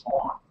 pages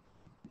long.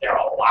 There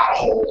are a lot of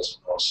holes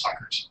in those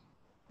suckers.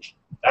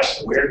 That's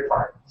the weird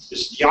part.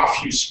 Is the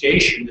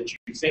obfuscation that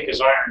you think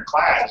is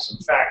ironclad is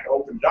in fact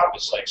opened up.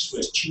 It's like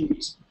Swiss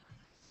cheese.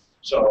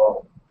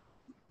 So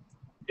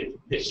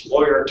it's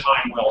lawyer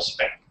time well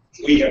spent.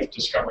 We have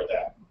discovered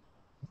that.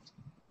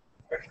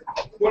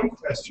 One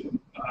question.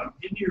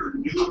 In your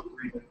new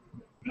agreement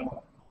with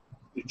Macmillan,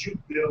 did you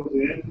build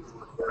in a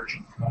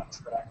reversion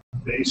contract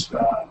based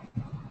on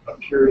a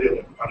period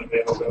of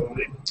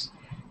unavailability?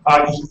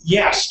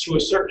 Yes, to a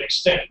certain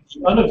extent.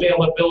 The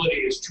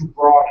unavailability is too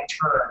broad a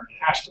term. It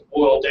has to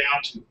boil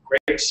down to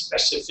great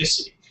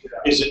specificity. Yeah.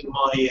 Is it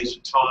money? Is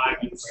it time?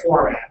 And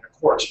format, of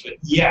course. But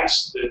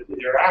yes,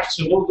 they're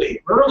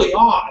absolutely, early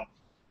on,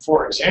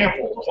 for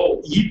example, the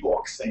whole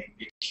ebook thing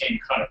became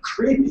kind of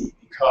creepy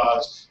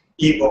because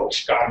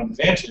ebooks got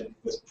invented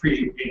with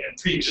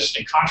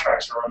pre-existing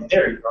contracts are already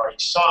there. You've already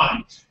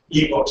signed.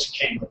 Ebooks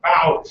came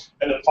about,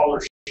 and the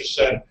publisher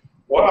said,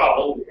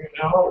 well,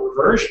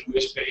 reversion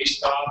is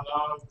based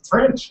on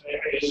print.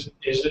 Is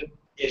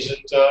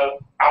it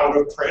out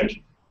of print?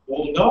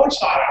 Well, no,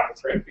 it's not out of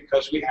print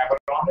because we have it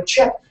on a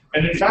chip.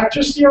 And in fact,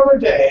 just the other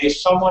day,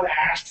 someone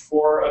asked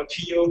for a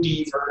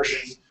POD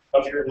version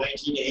of your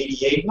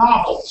 1988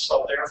 novel,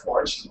 so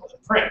therefore it's still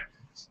in print.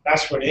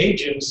 That's when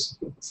agents,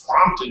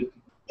 prompted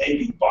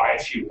maybe by a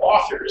few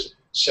authors,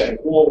 said,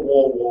 whoa,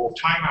 whoa, whoa,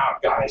 time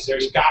out, guys.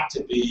 There's got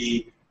to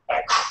be a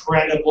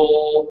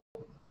credible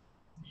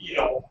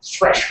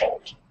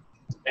threshold.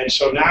 And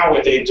so now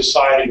what they've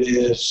decided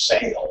is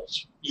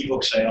sales,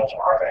 ebook sales,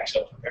 hardback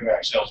sales,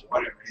 paperback sales,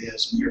 whatever it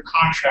is, and your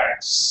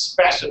contract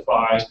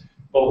specifies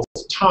both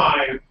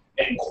time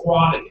and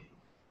quantity,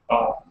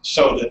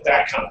 so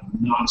that kind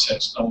of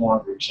nonsense no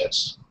longer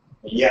exists.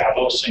 And yeah,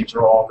 those things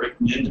are all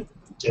written into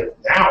they're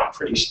now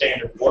pretty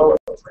standard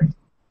boilerplate.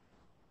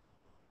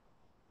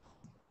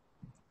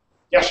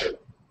 Yes, sir.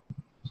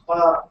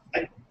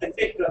 I think,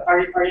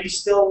 are you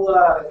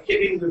still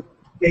hitting the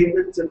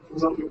pavement to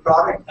promote your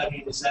product? I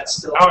mean, is that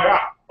still? Oh, yeah.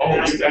 Oh,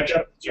 you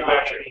betcha. You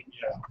betcha.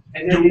 Yeah.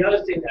 And then the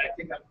other thing that I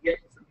think I'm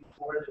getting from you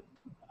more than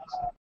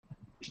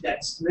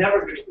that's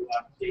never going to go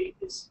out of date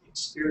is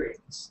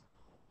experience.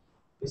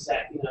 Is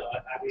that,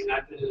 I mean,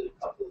 I've been in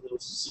a couple of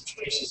those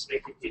situations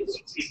making deals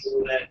with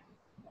people that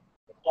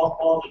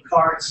all the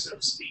cards, so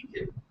to speak,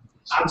 and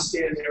I'm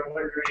standing there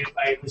wondering if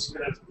I was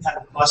going to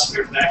have the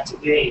muster back to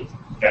me.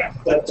 Yeah.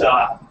 But,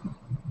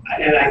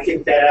 and I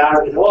think that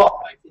out of it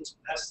all, I think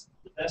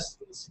the best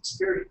thing is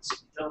experience. If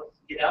you don't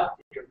get out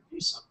there and do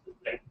something,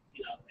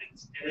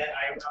 and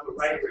I'm a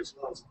writer as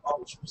well as a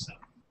publisher, so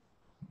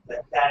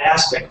that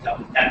aspect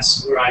of it,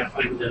 that's where I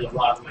find that a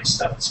lot of my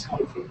stuff is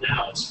coming from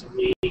now, is for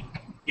me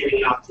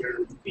getting out there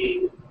and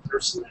being the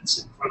person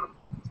that's in front of me.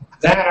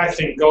 That, I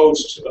think,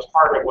 goes to the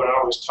heart of what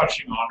I was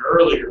touching on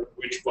earlier,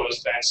 which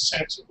was that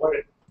sense of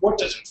what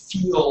does it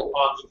feel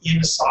on the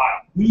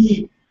inside.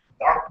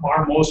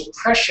 Our most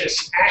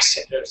precious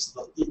asset is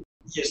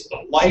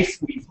the life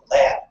we've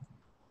led,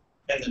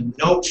 and the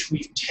notes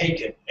we've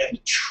taken, and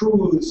the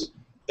truths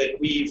that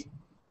we've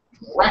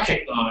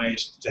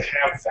recognized to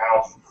have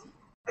value.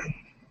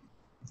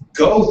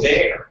 Go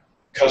there,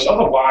 because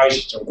otherwise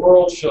it's a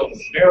world filled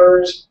with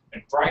mirrors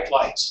and bright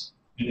lights,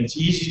 and it's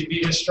easy to be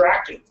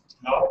distracted.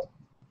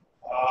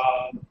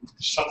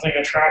 Something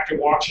attractive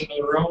walks into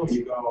the room, and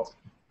you go,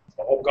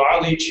 oh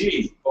golly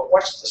gee, but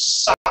what's the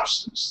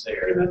substance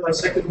there? And then my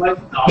second life?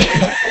 No.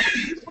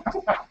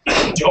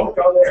 Don't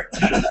go there.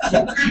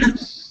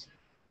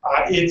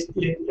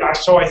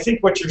 So I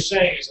think what you're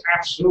saying is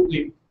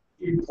absolutely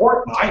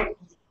important.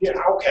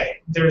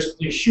 Okay, there's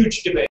a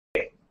huge debate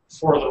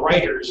for the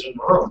writers in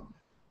the room.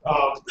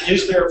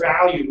 Is there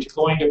value to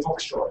going to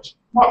bookstores?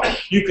 Well,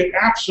 you could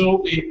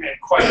absolutely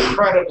and quite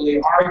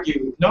credibly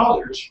argue, no,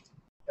 there's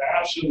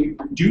absolutely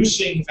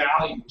reducing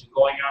value to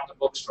going out to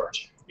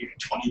bookstores. You get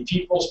 20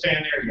 people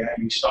stand there, yeah,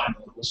 you sign a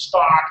little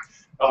stock,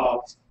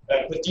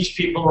 but these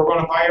people are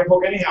going to buy your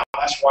book anyhow.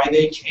 That's why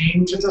they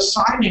came to the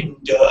signing,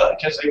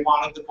 because they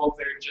wanted the book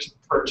they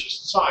just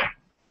purchased and signed.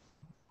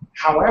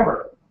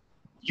 However,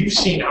 you've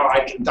seen how I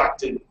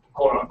conducted,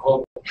 quote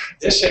unquote,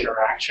 this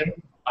interaction.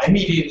 I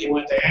immediately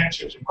went to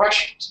answers and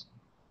questions.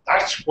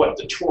 That's what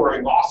the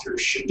touring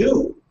authors should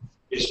do,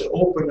 is to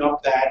open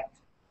up that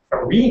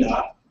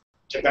arena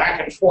to back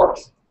and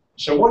forth.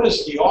 So what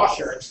is the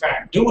author, in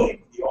fact,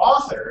 doing? The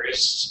author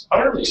is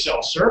utterly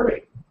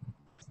self-serving.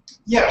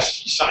 Yes,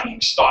 he's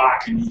signing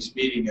stock and he's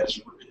meeting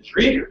his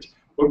readers,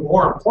 but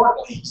more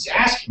importantly, he's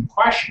asking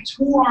questions.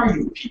 Who are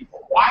you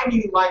people? Why do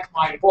you like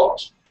my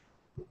books?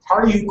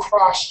 Are you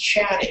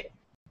cross-chatting?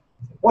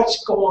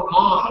 What's going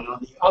on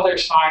the other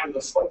side of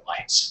the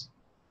footlights?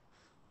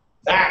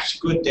 That's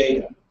good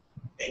data.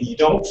 And you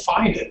don't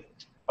find it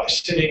by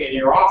sitting in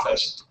your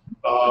office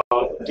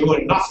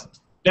doing nothing.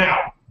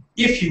 Now,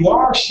 if you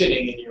are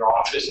sitting in your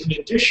office, in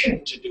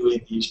addition to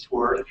doing these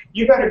tours,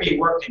 you better be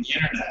working the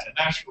internet, and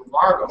that's where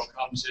Margot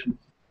comes in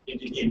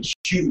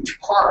huge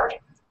part,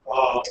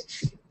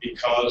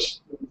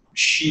 because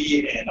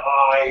she and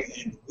I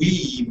and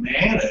we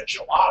manage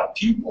a lot of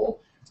people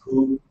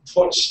who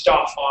put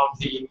stuff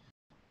onto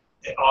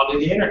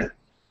the internet.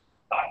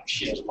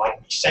 She doesn't like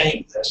me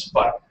saying this,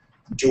 but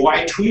do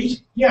I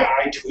tweet? Yeah,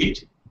 I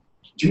tweet.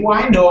 Do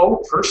I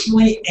know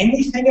personally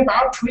anything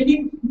about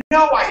tweeting?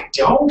 No, I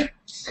don't.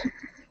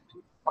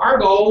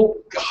 Margot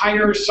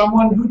hires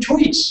someone who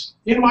tweets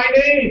in my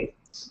name.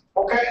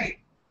 Okay,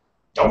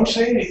 don't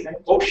say anything.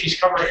 Oh, she's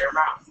covering her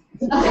mouth.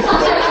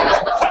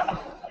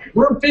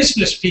 We're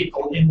business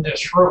people in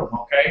this room,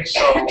 okay?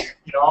 So,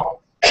 you know,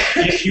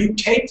 if you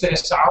take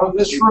this out of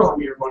this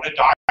room, you're going to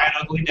die an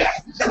ugly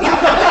death.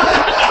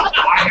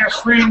 I have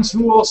friends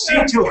who will see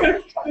to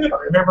it. I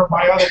remember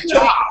my other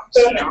jobs,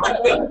 you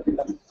know.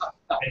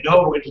 I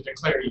know when to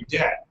declare you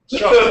dead. So,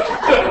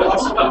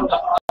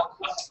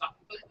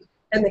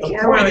 And the the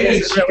camera point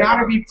is, is you got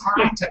to be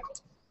practical.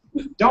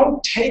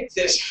 Don't take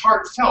this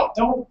heartfelt.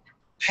 Don't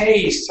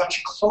pay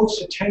such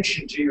close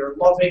attention to your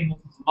loving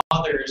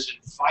mother's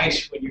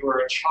advice when you were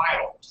a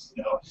child.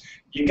 You know,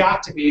 you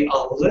got to be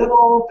a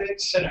little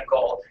bit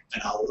cynical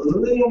and a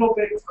little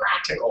bit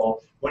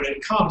practical when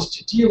it comes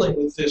to dealing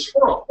with this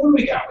world. What do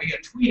we got? We got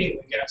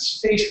tweeting, we got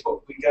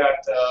Facebook, we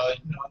got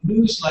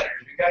newsletters,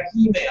 we got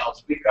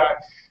emails, we got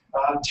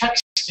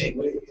texting,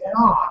 and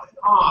on and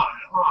on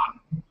and on.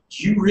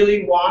 Do you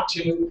really want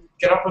to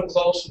get up and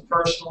close and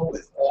personal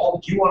with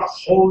all? Do you want to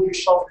hold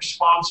yourself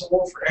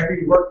responsible for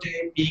every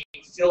workday being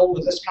filled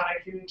with this kind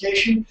of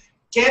communication?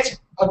 Get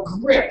a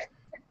grip.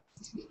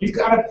 You've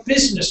got a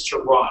business to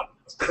run.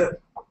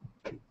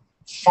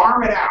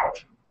 Farm it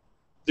out.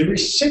 The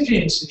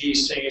recipients of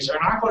these things are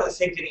not going to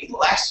think any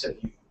less of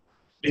you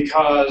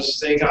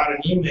because they got an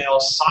email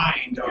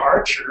signed to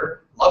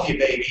Archer, love you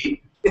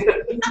baby,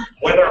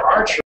 whether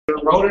Archer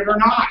wrote it or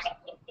not.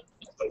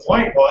 The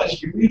point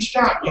was, you reached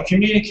out, you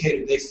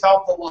communicated, they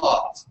felt the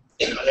love.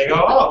 And they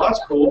go, oh,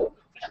 that's cool.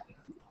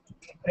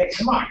 Hey,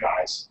 come on,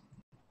 guys.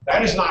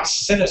 That is not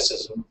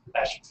cynicism,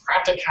 that's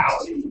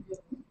practicality.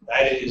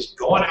 That is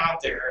going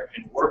out there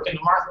and working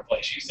the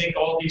marketplace. You think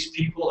all these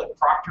people at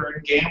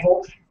Procter &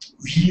 Gamble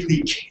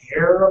really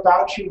care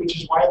about you, which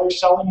is why they're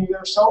selling you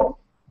their soap?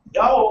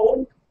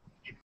 No.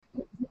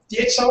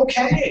 It's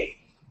okay.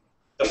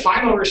 The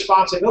final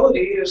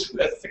responsibility is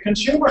with the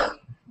consumer.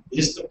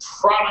 Is the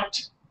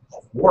product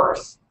of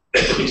worth,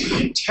 is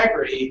the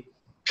integrity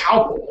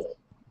palpable?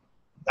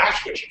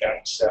 That's what you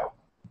got to sell.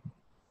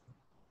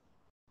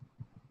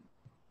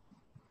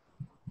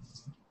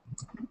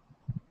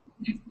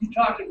 You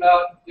talked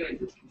about, you know,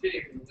 your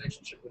continuing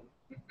relationship with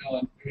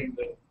Macmillan, doing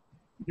the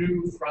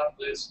new front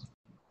list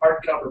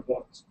hardcover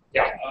books.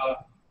 Yeah.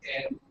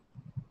 And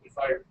if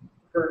I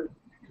heard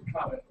your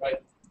comment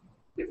right,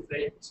 if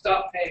they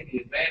stop paying the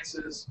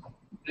advances,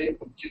 you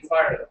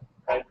fire them,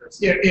 right?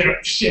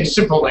 In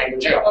simple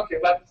language, yeah. Okay,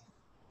 but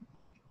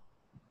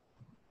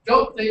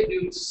don't they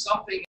do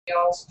something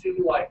else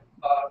too? Like,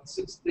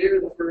 since they're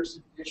the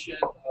first edition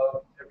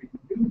of every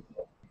new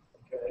book,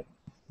 okay,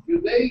 do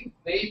they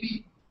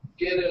maybe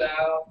get it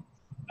out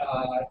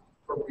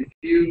for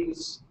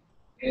reviews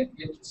and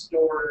into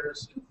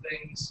stores and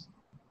things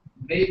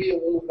maybe a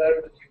little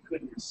better than you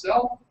could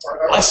yourself?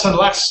 Or Less and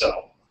less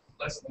so.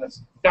 Less and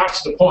less.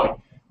 That's the point.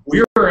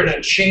 We're in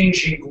a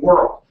changing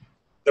world.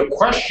 The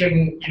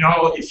question, you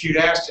know, if you'd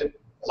asked it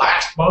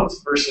last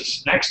month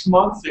versus next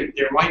month,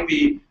 there might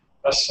be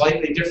a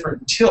slightly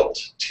different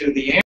tilt to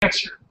the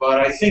answer.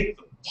 But I think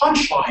the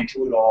punchline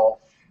to it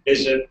all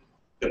is that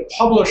the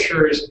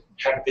publishers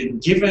have been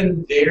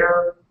given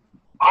their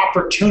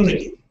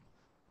opportunity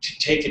to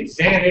take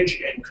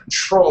advantage and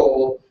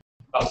control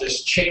of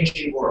this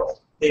changing world.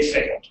 They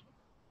failed.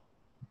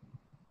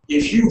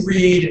 If you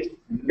read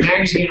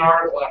magazine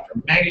article after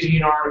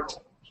magazine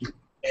article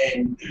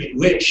and in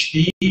which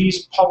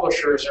these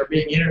publishers are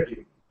being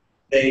interviewed.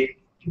 They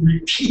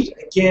repeat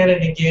again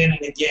and again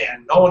and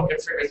again, no one can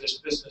figure this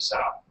business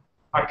out.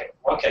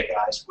 Okay,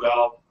 guys,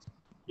 well,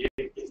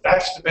 if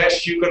that's the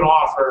best you can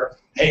offer,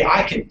 hey,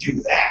 I can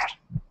do that.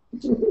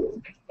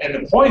 And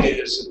the point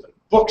is that the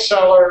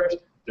booksellers,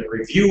 the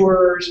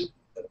reviewers,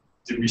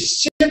 the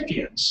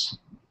recipients,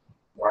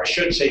 or I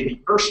should say the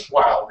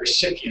erstwhile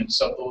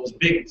recipients of those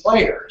big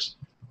players,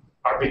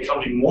 are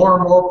becoming more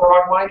and more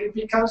broad-minded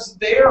because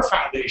their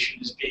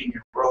foundation is being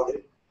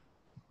eroded.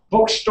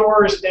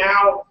 Bookstores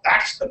now,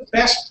 that's the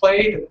best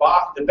place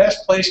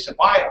to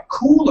buy a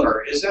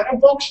cooler is at a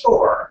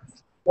bookstore,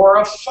 or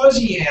a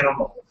fuzzy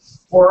animal,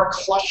 or a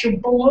clutch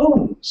of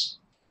balloons.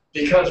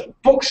 Because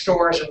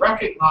bookstores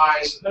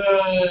recognize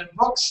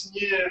books,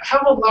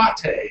 have a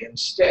latte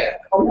instead,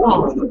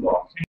 along with the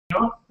book. You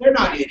know, they're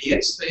not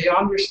idiots. They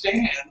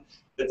understand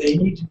that they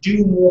need to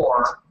do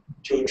more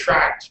to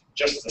attract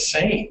just the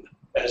same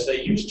as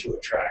they used to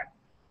attract.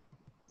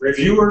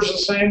 Reviewers the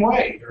same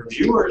way. The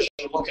reviewers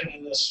are looking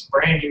in this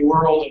brand new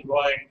world and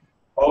going,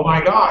 oh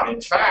my God,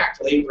 in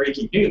fact, late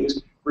breaking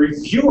news,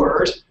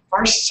 reviewers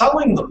are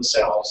selling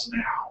themselves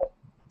now.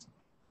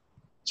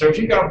 So if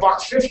you got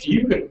 $1.50,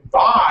 you could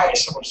buy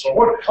someone. So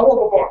what a hell of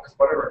a book,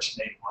 whatever its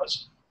name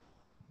was.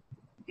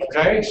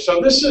 Okay,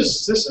 so this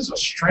is a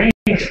strange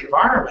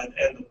environment,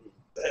 and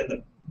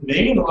the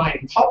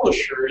mainline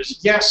publishers,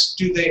 yes,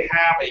 do they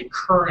have a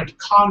current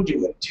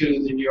conduit to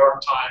the New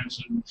York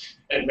Times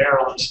and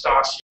Marilyn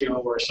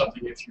Stasio or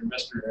something if you're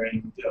Mr.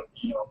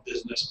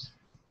 Business?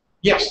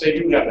 Yes, they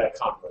do have that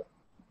conduit.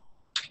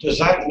 Does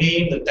that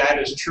mean that that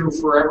is true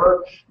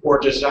forever, or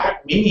does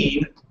that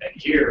mean, and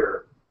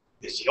here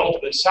is the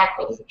ultimate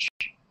sacrilege,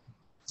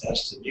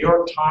 does the New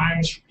York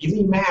Times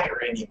really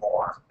matter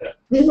anymore?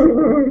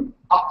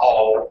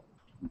 Uh-oh,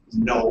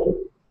 no.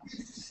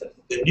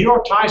 The New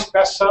York Times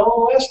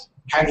bestseller list,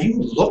 have you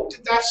looked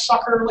at that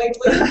sucker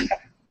lately?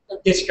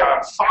 It's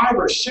got 5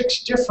 or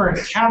 6 different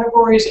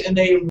categories, and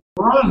they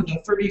run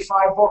to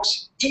 35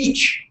 books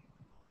each.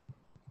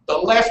 The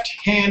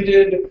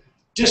left-handed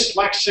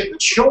dyslexic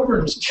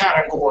children's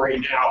category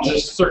now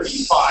has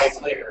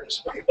 35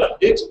 layers.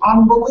 It's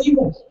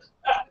unbelievable.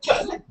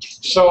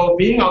 So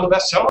being on the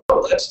bestseller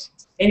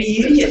list, any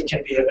idiot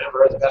can be a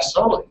member of the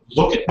bestseller list.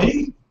 Look at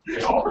me, you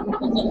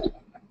know.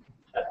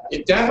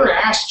 It never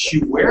asks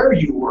you where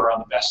you were on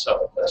the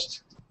bestseller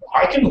list.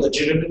 I can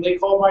legitimately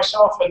call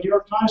myself a New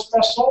York Times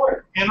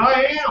bestseller, and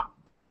I am.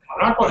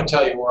 I'm not going to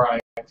tell you where I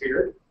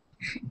appeared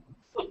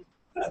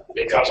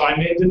because I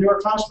made the New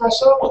York Times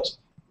bestseller list.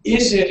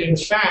 Is it, in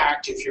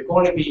fact, if you're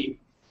going to be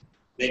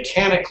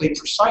mechanically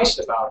precise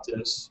about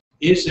this,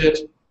 is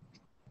it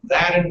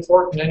that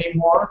important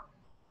anymore?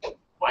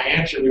 My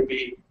answer would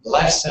be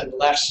less and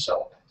less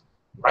so.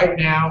 Right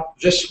now,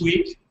 this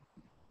week,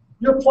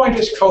 your point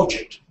is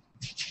cogent.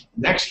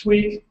 Next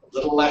week, a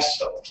little less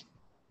so.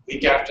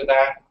 Week after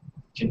that,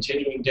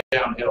 continuing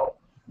downhill.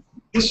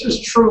 This is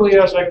truly,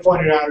 as I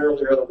pointed out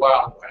earlier, the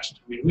Wild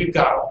West. I mean, we've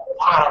got a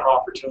lot of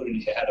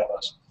opportunity ahead of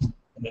us, and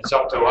it's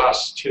up to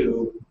us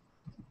to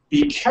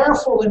be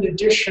careful in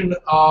addition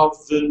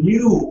of the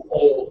new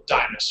old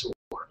dinosaurs.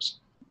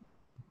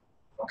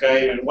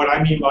 Okay, and what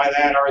I mean by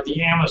that are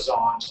the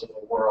Amazons of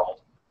the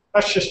world.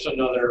 That's just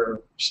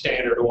another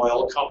Standard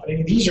Oil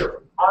company. These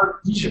are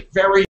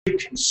very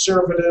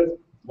conservative,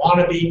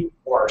 wannabe,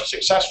 or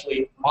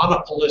successfully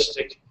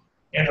monopolistic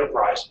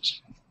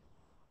enterprises.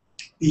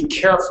 Be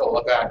careful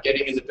about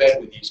getting into bed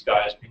with these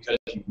guys because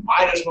you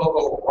might as well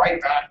go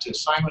right back to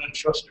Simon &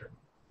 Schuster.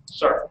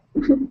 Sorry.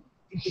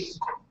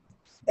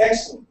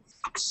 Excellent.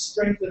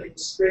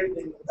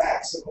 Straightening the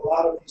backs of a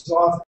lot of these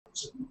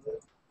authors, and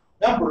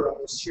the number of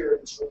us here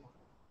in this room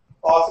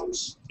are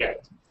authors. Yeah.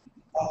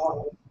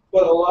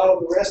 But a lot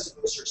of the rest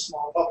of us are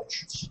small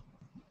publishers.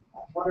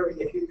 I'm wondering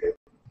if you could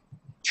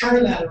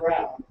turn that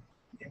around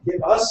and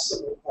give us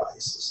some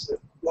advice as to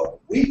what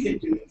we can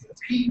do to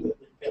compete with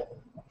the bill.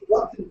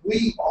 What can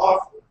we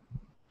offer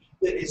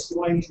that is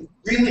going to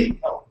really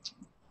help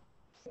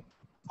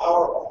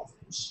our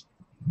authors?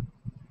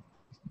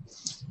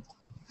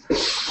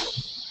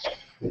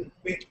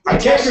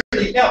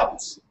 Integrity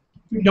helps.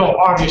 No,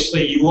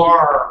 obviously you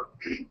are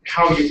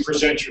how you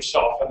present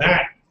yourself, and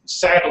that,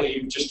 sadly,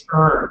 you've just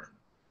earned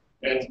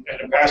in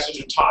a passage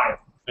of time.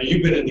 Now,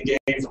 you've been in the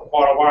game for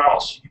quite a while,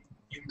 so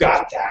you've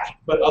got that.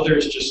 But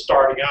others just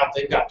starting out,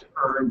 they've got to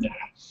earn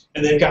that.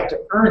 And they've got to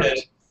earn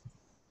it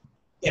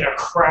in a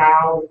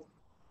crowd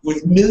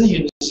with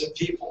millions of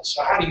people.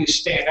 So how do you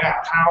stand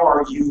out? How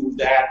are you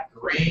that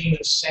grain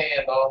of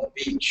sand on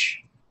the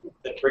beach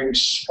that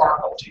brings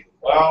sparkle to you?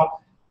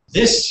 Well,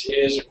 this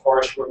is, of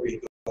course, where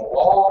we go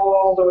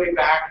all the way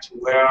back to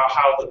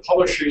how the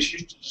publishers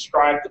used to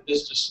describe the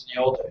business in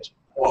the old days.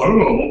 Well, I don't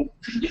know.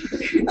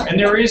 And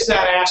there is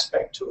that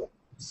aspect to it.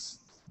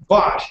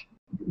 But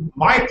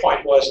my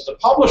point was the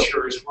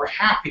publishers were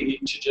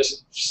happy to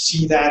just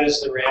see that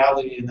as the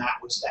reality, and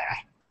that was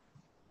that.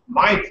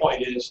 My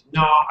point is,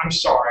 no, I'm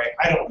sorry,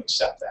 I don't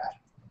accept that.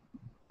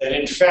 That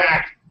in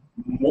fact,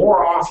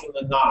 more often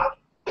than not,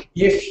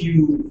 if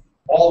you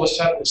all of a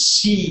sudden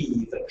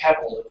see the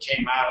pebble that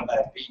came out of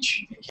that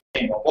beach and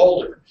became a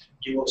boulder,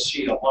 you will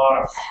see a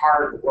lot of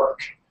hard work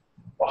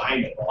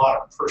behind it, a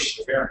lot of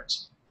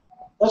perseverance.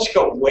 Let's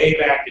go way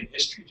back in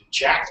history to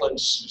Jacqueline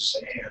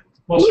Suzanne,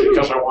 mostly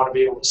because I want to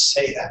be able to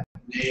say that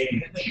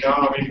name. You know,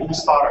 I mean,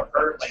 who's thought of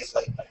her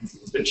lately?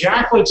 But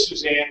Jacqueline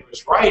Suzanne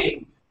was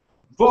writing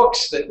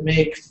books that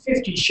make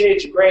 50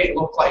 Shades of Grey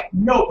look like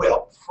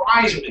Nobel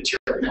Prize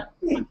material.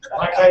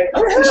 Like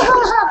this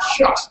was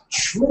just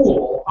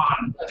drool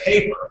on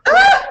paper.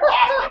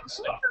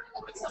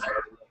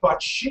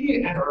 But she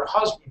and her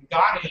husband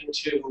got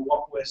into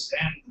what was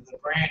then the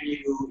brand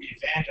new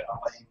event of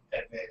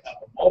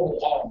a mobile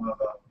home of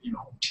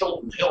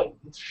Tilton Hilton,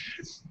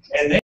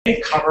 and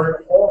they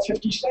covered all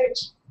 50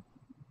 states.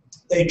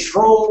 They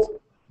drove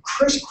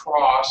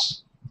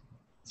crisscross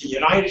the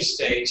United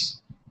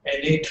States,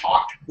 and they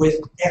talked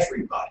with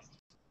everybody.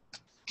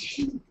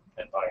 And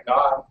by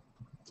God,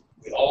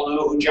 we all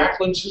know who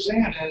Jacqueline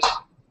Suzanne is.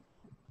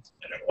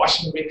 And it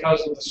wasn't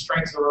because of the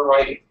strength of her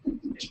writing.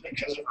 It's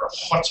because of her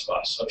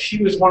chutzpah. So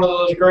she was one of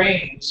those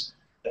grains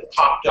that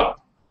popped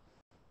up.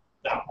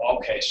 Now,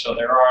 okay, so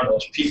there are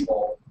those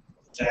people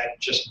that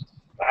just,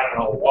 I don't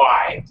know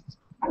why.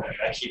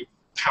 I keep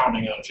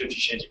pounding on 50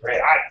 Shades of Grey.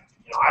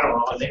 I don't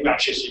know anything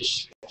about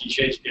 50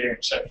 Shades of Grey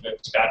except if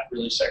it's got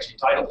really sexy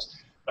titles.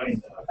 I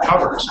mean,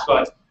 covers,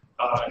 but,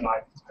 and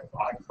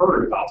I've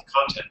heard about the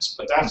contents,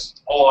 but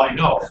that's all I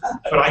know.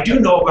 But I do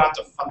know about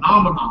the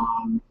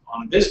phenomenon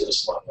on a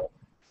business level.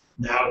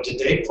 Now, did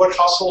they put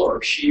hustle,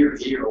 or she or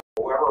he or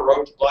whoever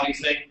wrote the bloody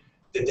thing,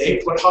 did they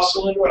put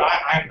hustle into it?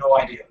 I have no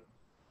idea.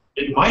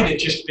 It might have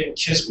just been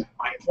kismet.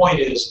 My point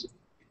is,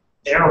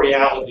 their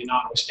reality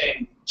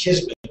notwithstanding,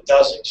 kismet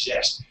does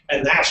exist.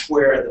 And that's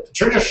where the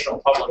traditional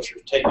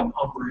publishers taken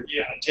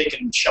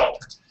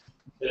shelter.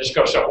 They just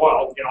go, so,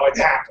 well, it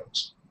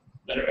happens.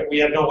 And we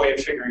have no way of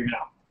figuring it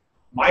out.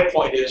 My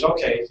point is,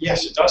 okay,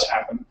 yes, it does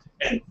happen.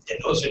 And in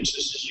those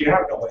instances, you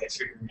have no way of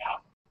figuring it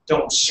out.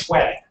 Don't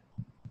sweat it.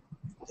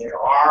 There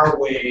are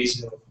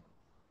ways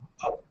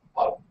of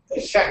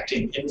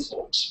affecting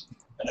influence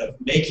and of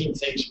making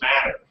things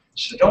matter.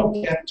 So don't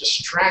get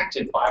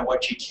distracted by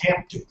what you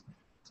can't do.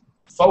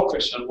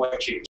 Focus on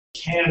what you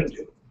can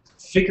do.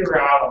 Figure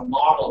out a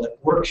model that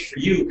works for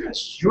you,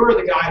 because you're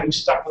the guy who's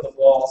stuck with the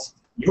wall.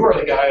 You're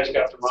the guy who's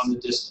got to run the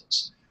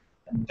distance.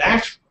 And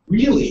that's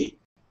really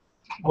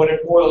what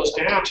it boils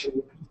down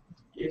to.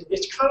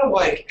 It's kind of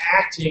like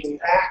asking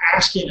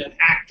an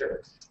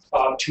actor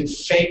to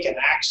fake an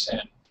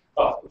accent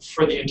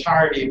for the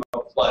entirety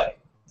of a play.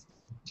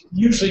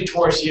 Usually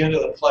towards the end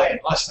of the play,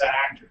 unless that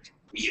actor is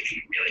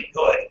really, really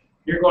good,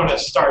 you're going to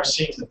start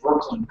seeing the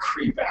Brooklyn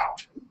creep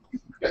out.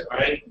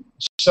 Right?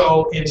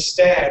 So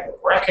instead,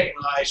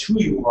 recognize who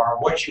you are,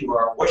 what you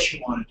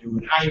want to do,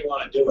 and how you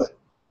want to do it,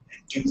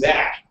 and do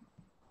that.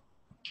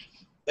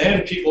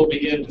 Then people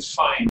begin to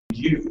find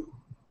you.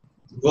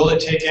 Will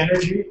it take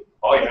energy?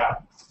 Oh yeah.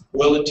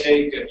 Will it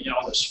take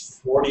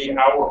this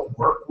 40-hour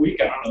work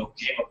week? I don't know who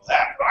came up with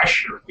that, but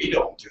we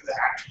don't do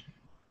that.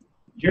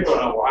 You're going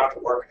to have to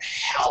work a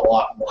hell of a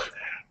lot more than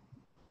that.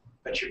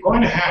 But you're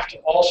going to have to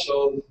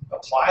also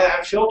apply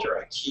that filter.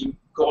 I keep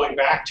going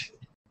back to it.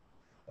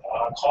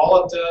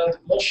 Call it the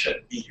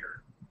bullshit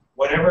meter.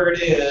 Whatever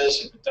it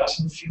is, if it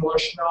doesn't feel or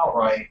smell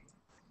right,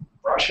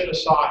 brush it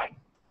aside.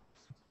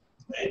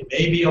 It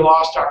may be a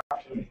lost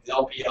opportunity.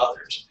 There'll be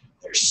others.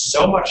 There's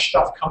so much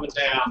stuff coming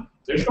down.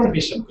 There's going to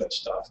be some good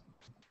stuff.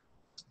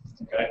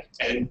 Okay?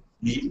 And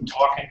meet and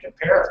talk and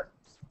compare.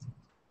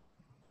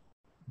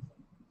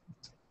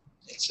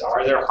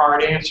 Are there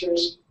hard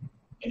answers?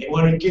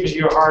 Anyone who gives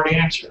you a hard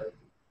answer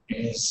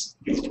is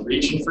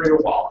reaching for your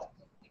wallet.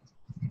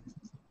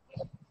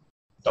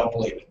 Don't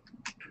believe it.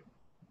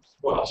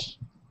 Who else?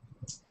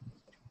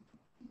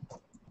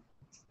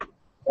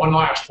 One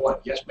last one.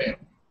 Yes, ma'am.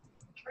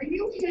 Are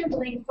you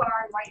handling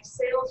foreign rights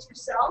sales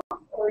yourself,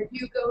 or do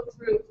you go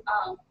through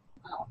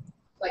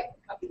like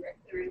copyright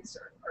clearance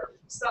or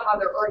some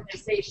other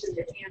organization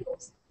that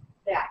handles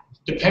that?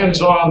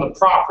 Depends on the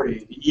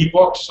property. The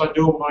e-books, I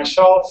do it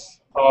myself.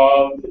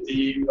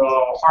 The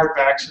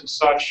hardbacks and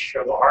such,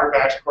 the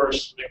hardbacks, of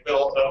course,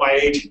 my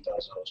agent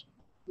does those.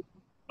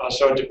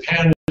 So it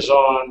depends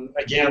on,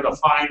 again, the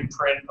fine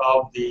print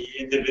of the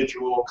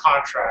individual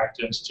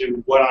contract as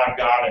to what I've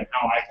got and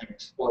how I can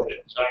exploit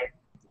it. Is that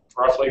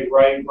roughly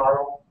right,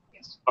 Margo?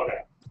 Yes.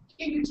 Okay.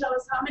 Can you tell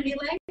us how many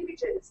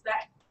languages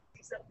that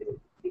except the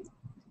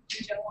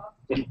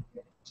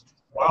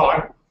Well,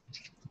 I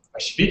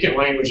speak in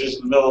languages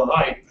in the middle of the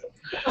night, but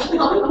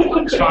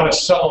I'm trying to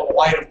sell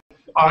a item.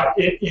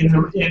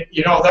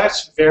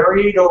 That's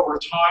varied over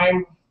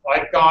time.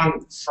 I've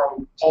gone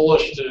from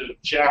Polish to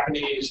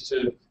Japanese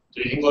to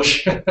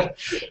English.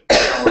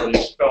 They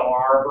spell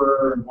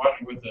arbor and what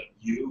with the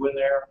U in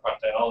there. What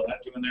the hell is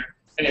that doing there?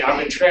 Anyway, I've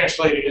been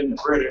translated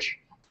into British,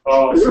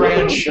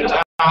 French,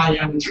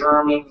 Italian,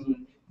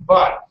 German.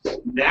 But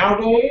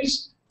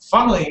nowadays,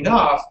 funnily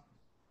enough,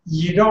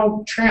 you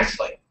don't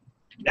translate.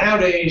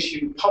 Nowadays,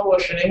 you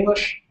publish in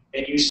English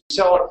and you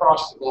sell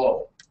across the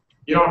globe.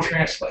 You don't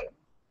translate.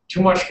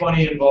 too much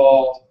money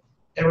involved.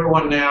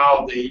 Everyone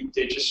now, they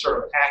just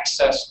sort of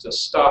access the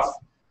stuff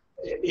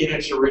in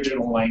its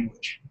original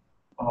language.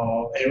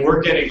 And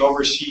we're getting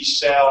overseas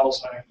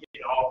sales,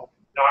 you know,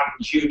 not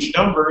in huge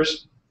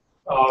numbers,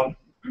 but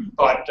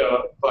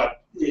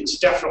it's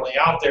definitely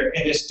out there,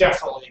 and it's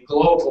definitely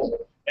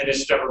global, and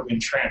it's never been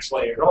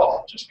translated at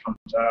all. It just comes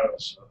out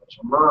as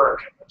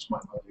American, as my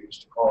mother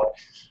used to call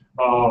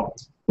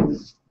it.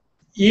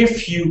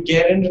 If you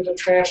get into the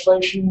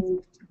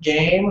translation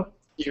game,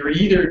 you're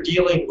either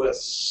dealing with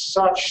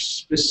such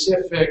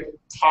specific,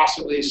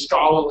 possibly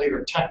scholarly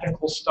or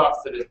technical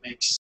stuff that it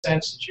makes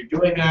sense that you're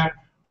doing that,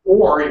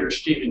 or you're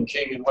Stephen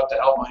King and what the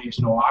hell, money is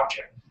no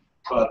object.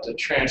 But the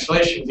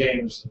translation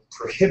game is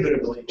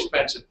prohibitively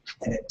expensive,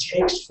 and it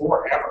takes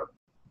forever.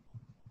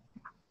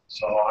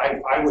 So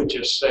I would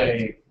just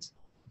say,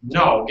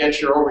 no,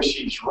 get your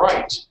overseas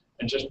rights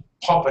and just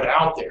pump it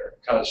out there,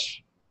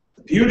 because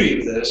the beauty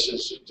of this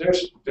is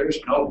there's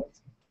no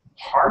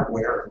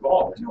hardware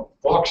involved. There's no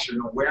books, there's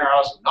no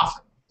warehouse,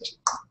 nothing. Just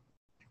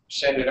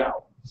send it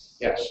out.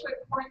 Yes. A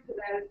quick point to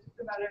that is just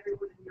about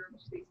everyone in Europe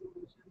speaks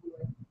English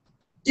anyway.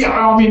 Yeah,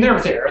 I mean they're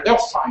there. They'll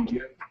find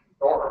you,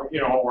 or you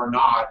know, or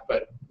not.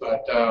 But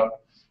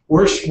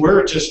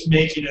we're just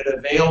making it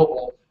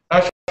available.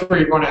 That's where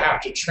you're going to have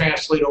to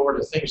translate over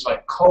to things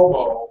like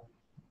Kobo,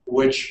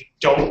 which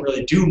don't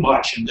really do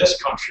much in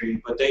this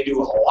country, but they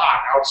do a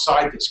lot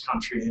outside this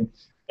country, and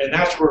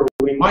that's where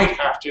we might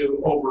have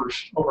to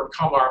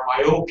overcome our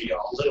myopia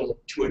a little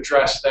to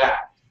address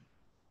that.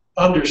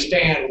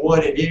 Understand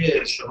what it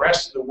is the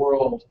rest of the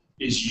world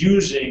is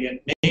using.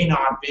 It may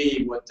not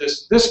be what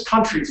this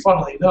country,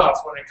 funnily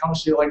enough, when it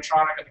comes to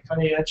electronic and the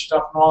cutting edge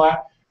stuff and all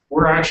that,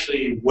 we're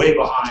actually way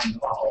behind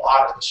on a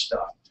lot of the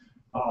stuff,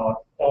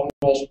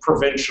 almost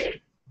provincial.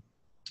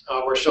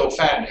 We're so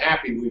fat and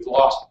happy we've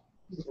lost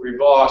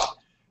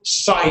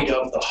sight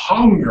of the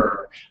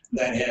hunger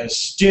that has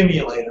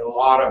stimulated a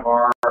lot of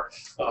our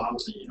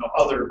you know,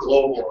 other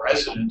global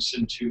residents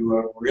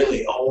into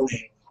really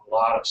owning a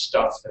lot of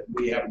stuff that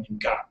we haven't even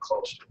gotten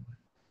close to.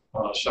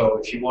 So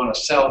if you want to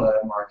sell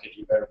that market,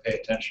 you better pay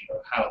attention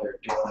to how they're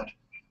doing it.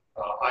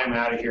 I'm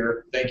out of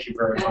here. Thank you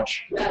very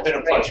much. It's been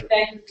a pleasure.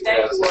 Thank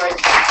you, Warren.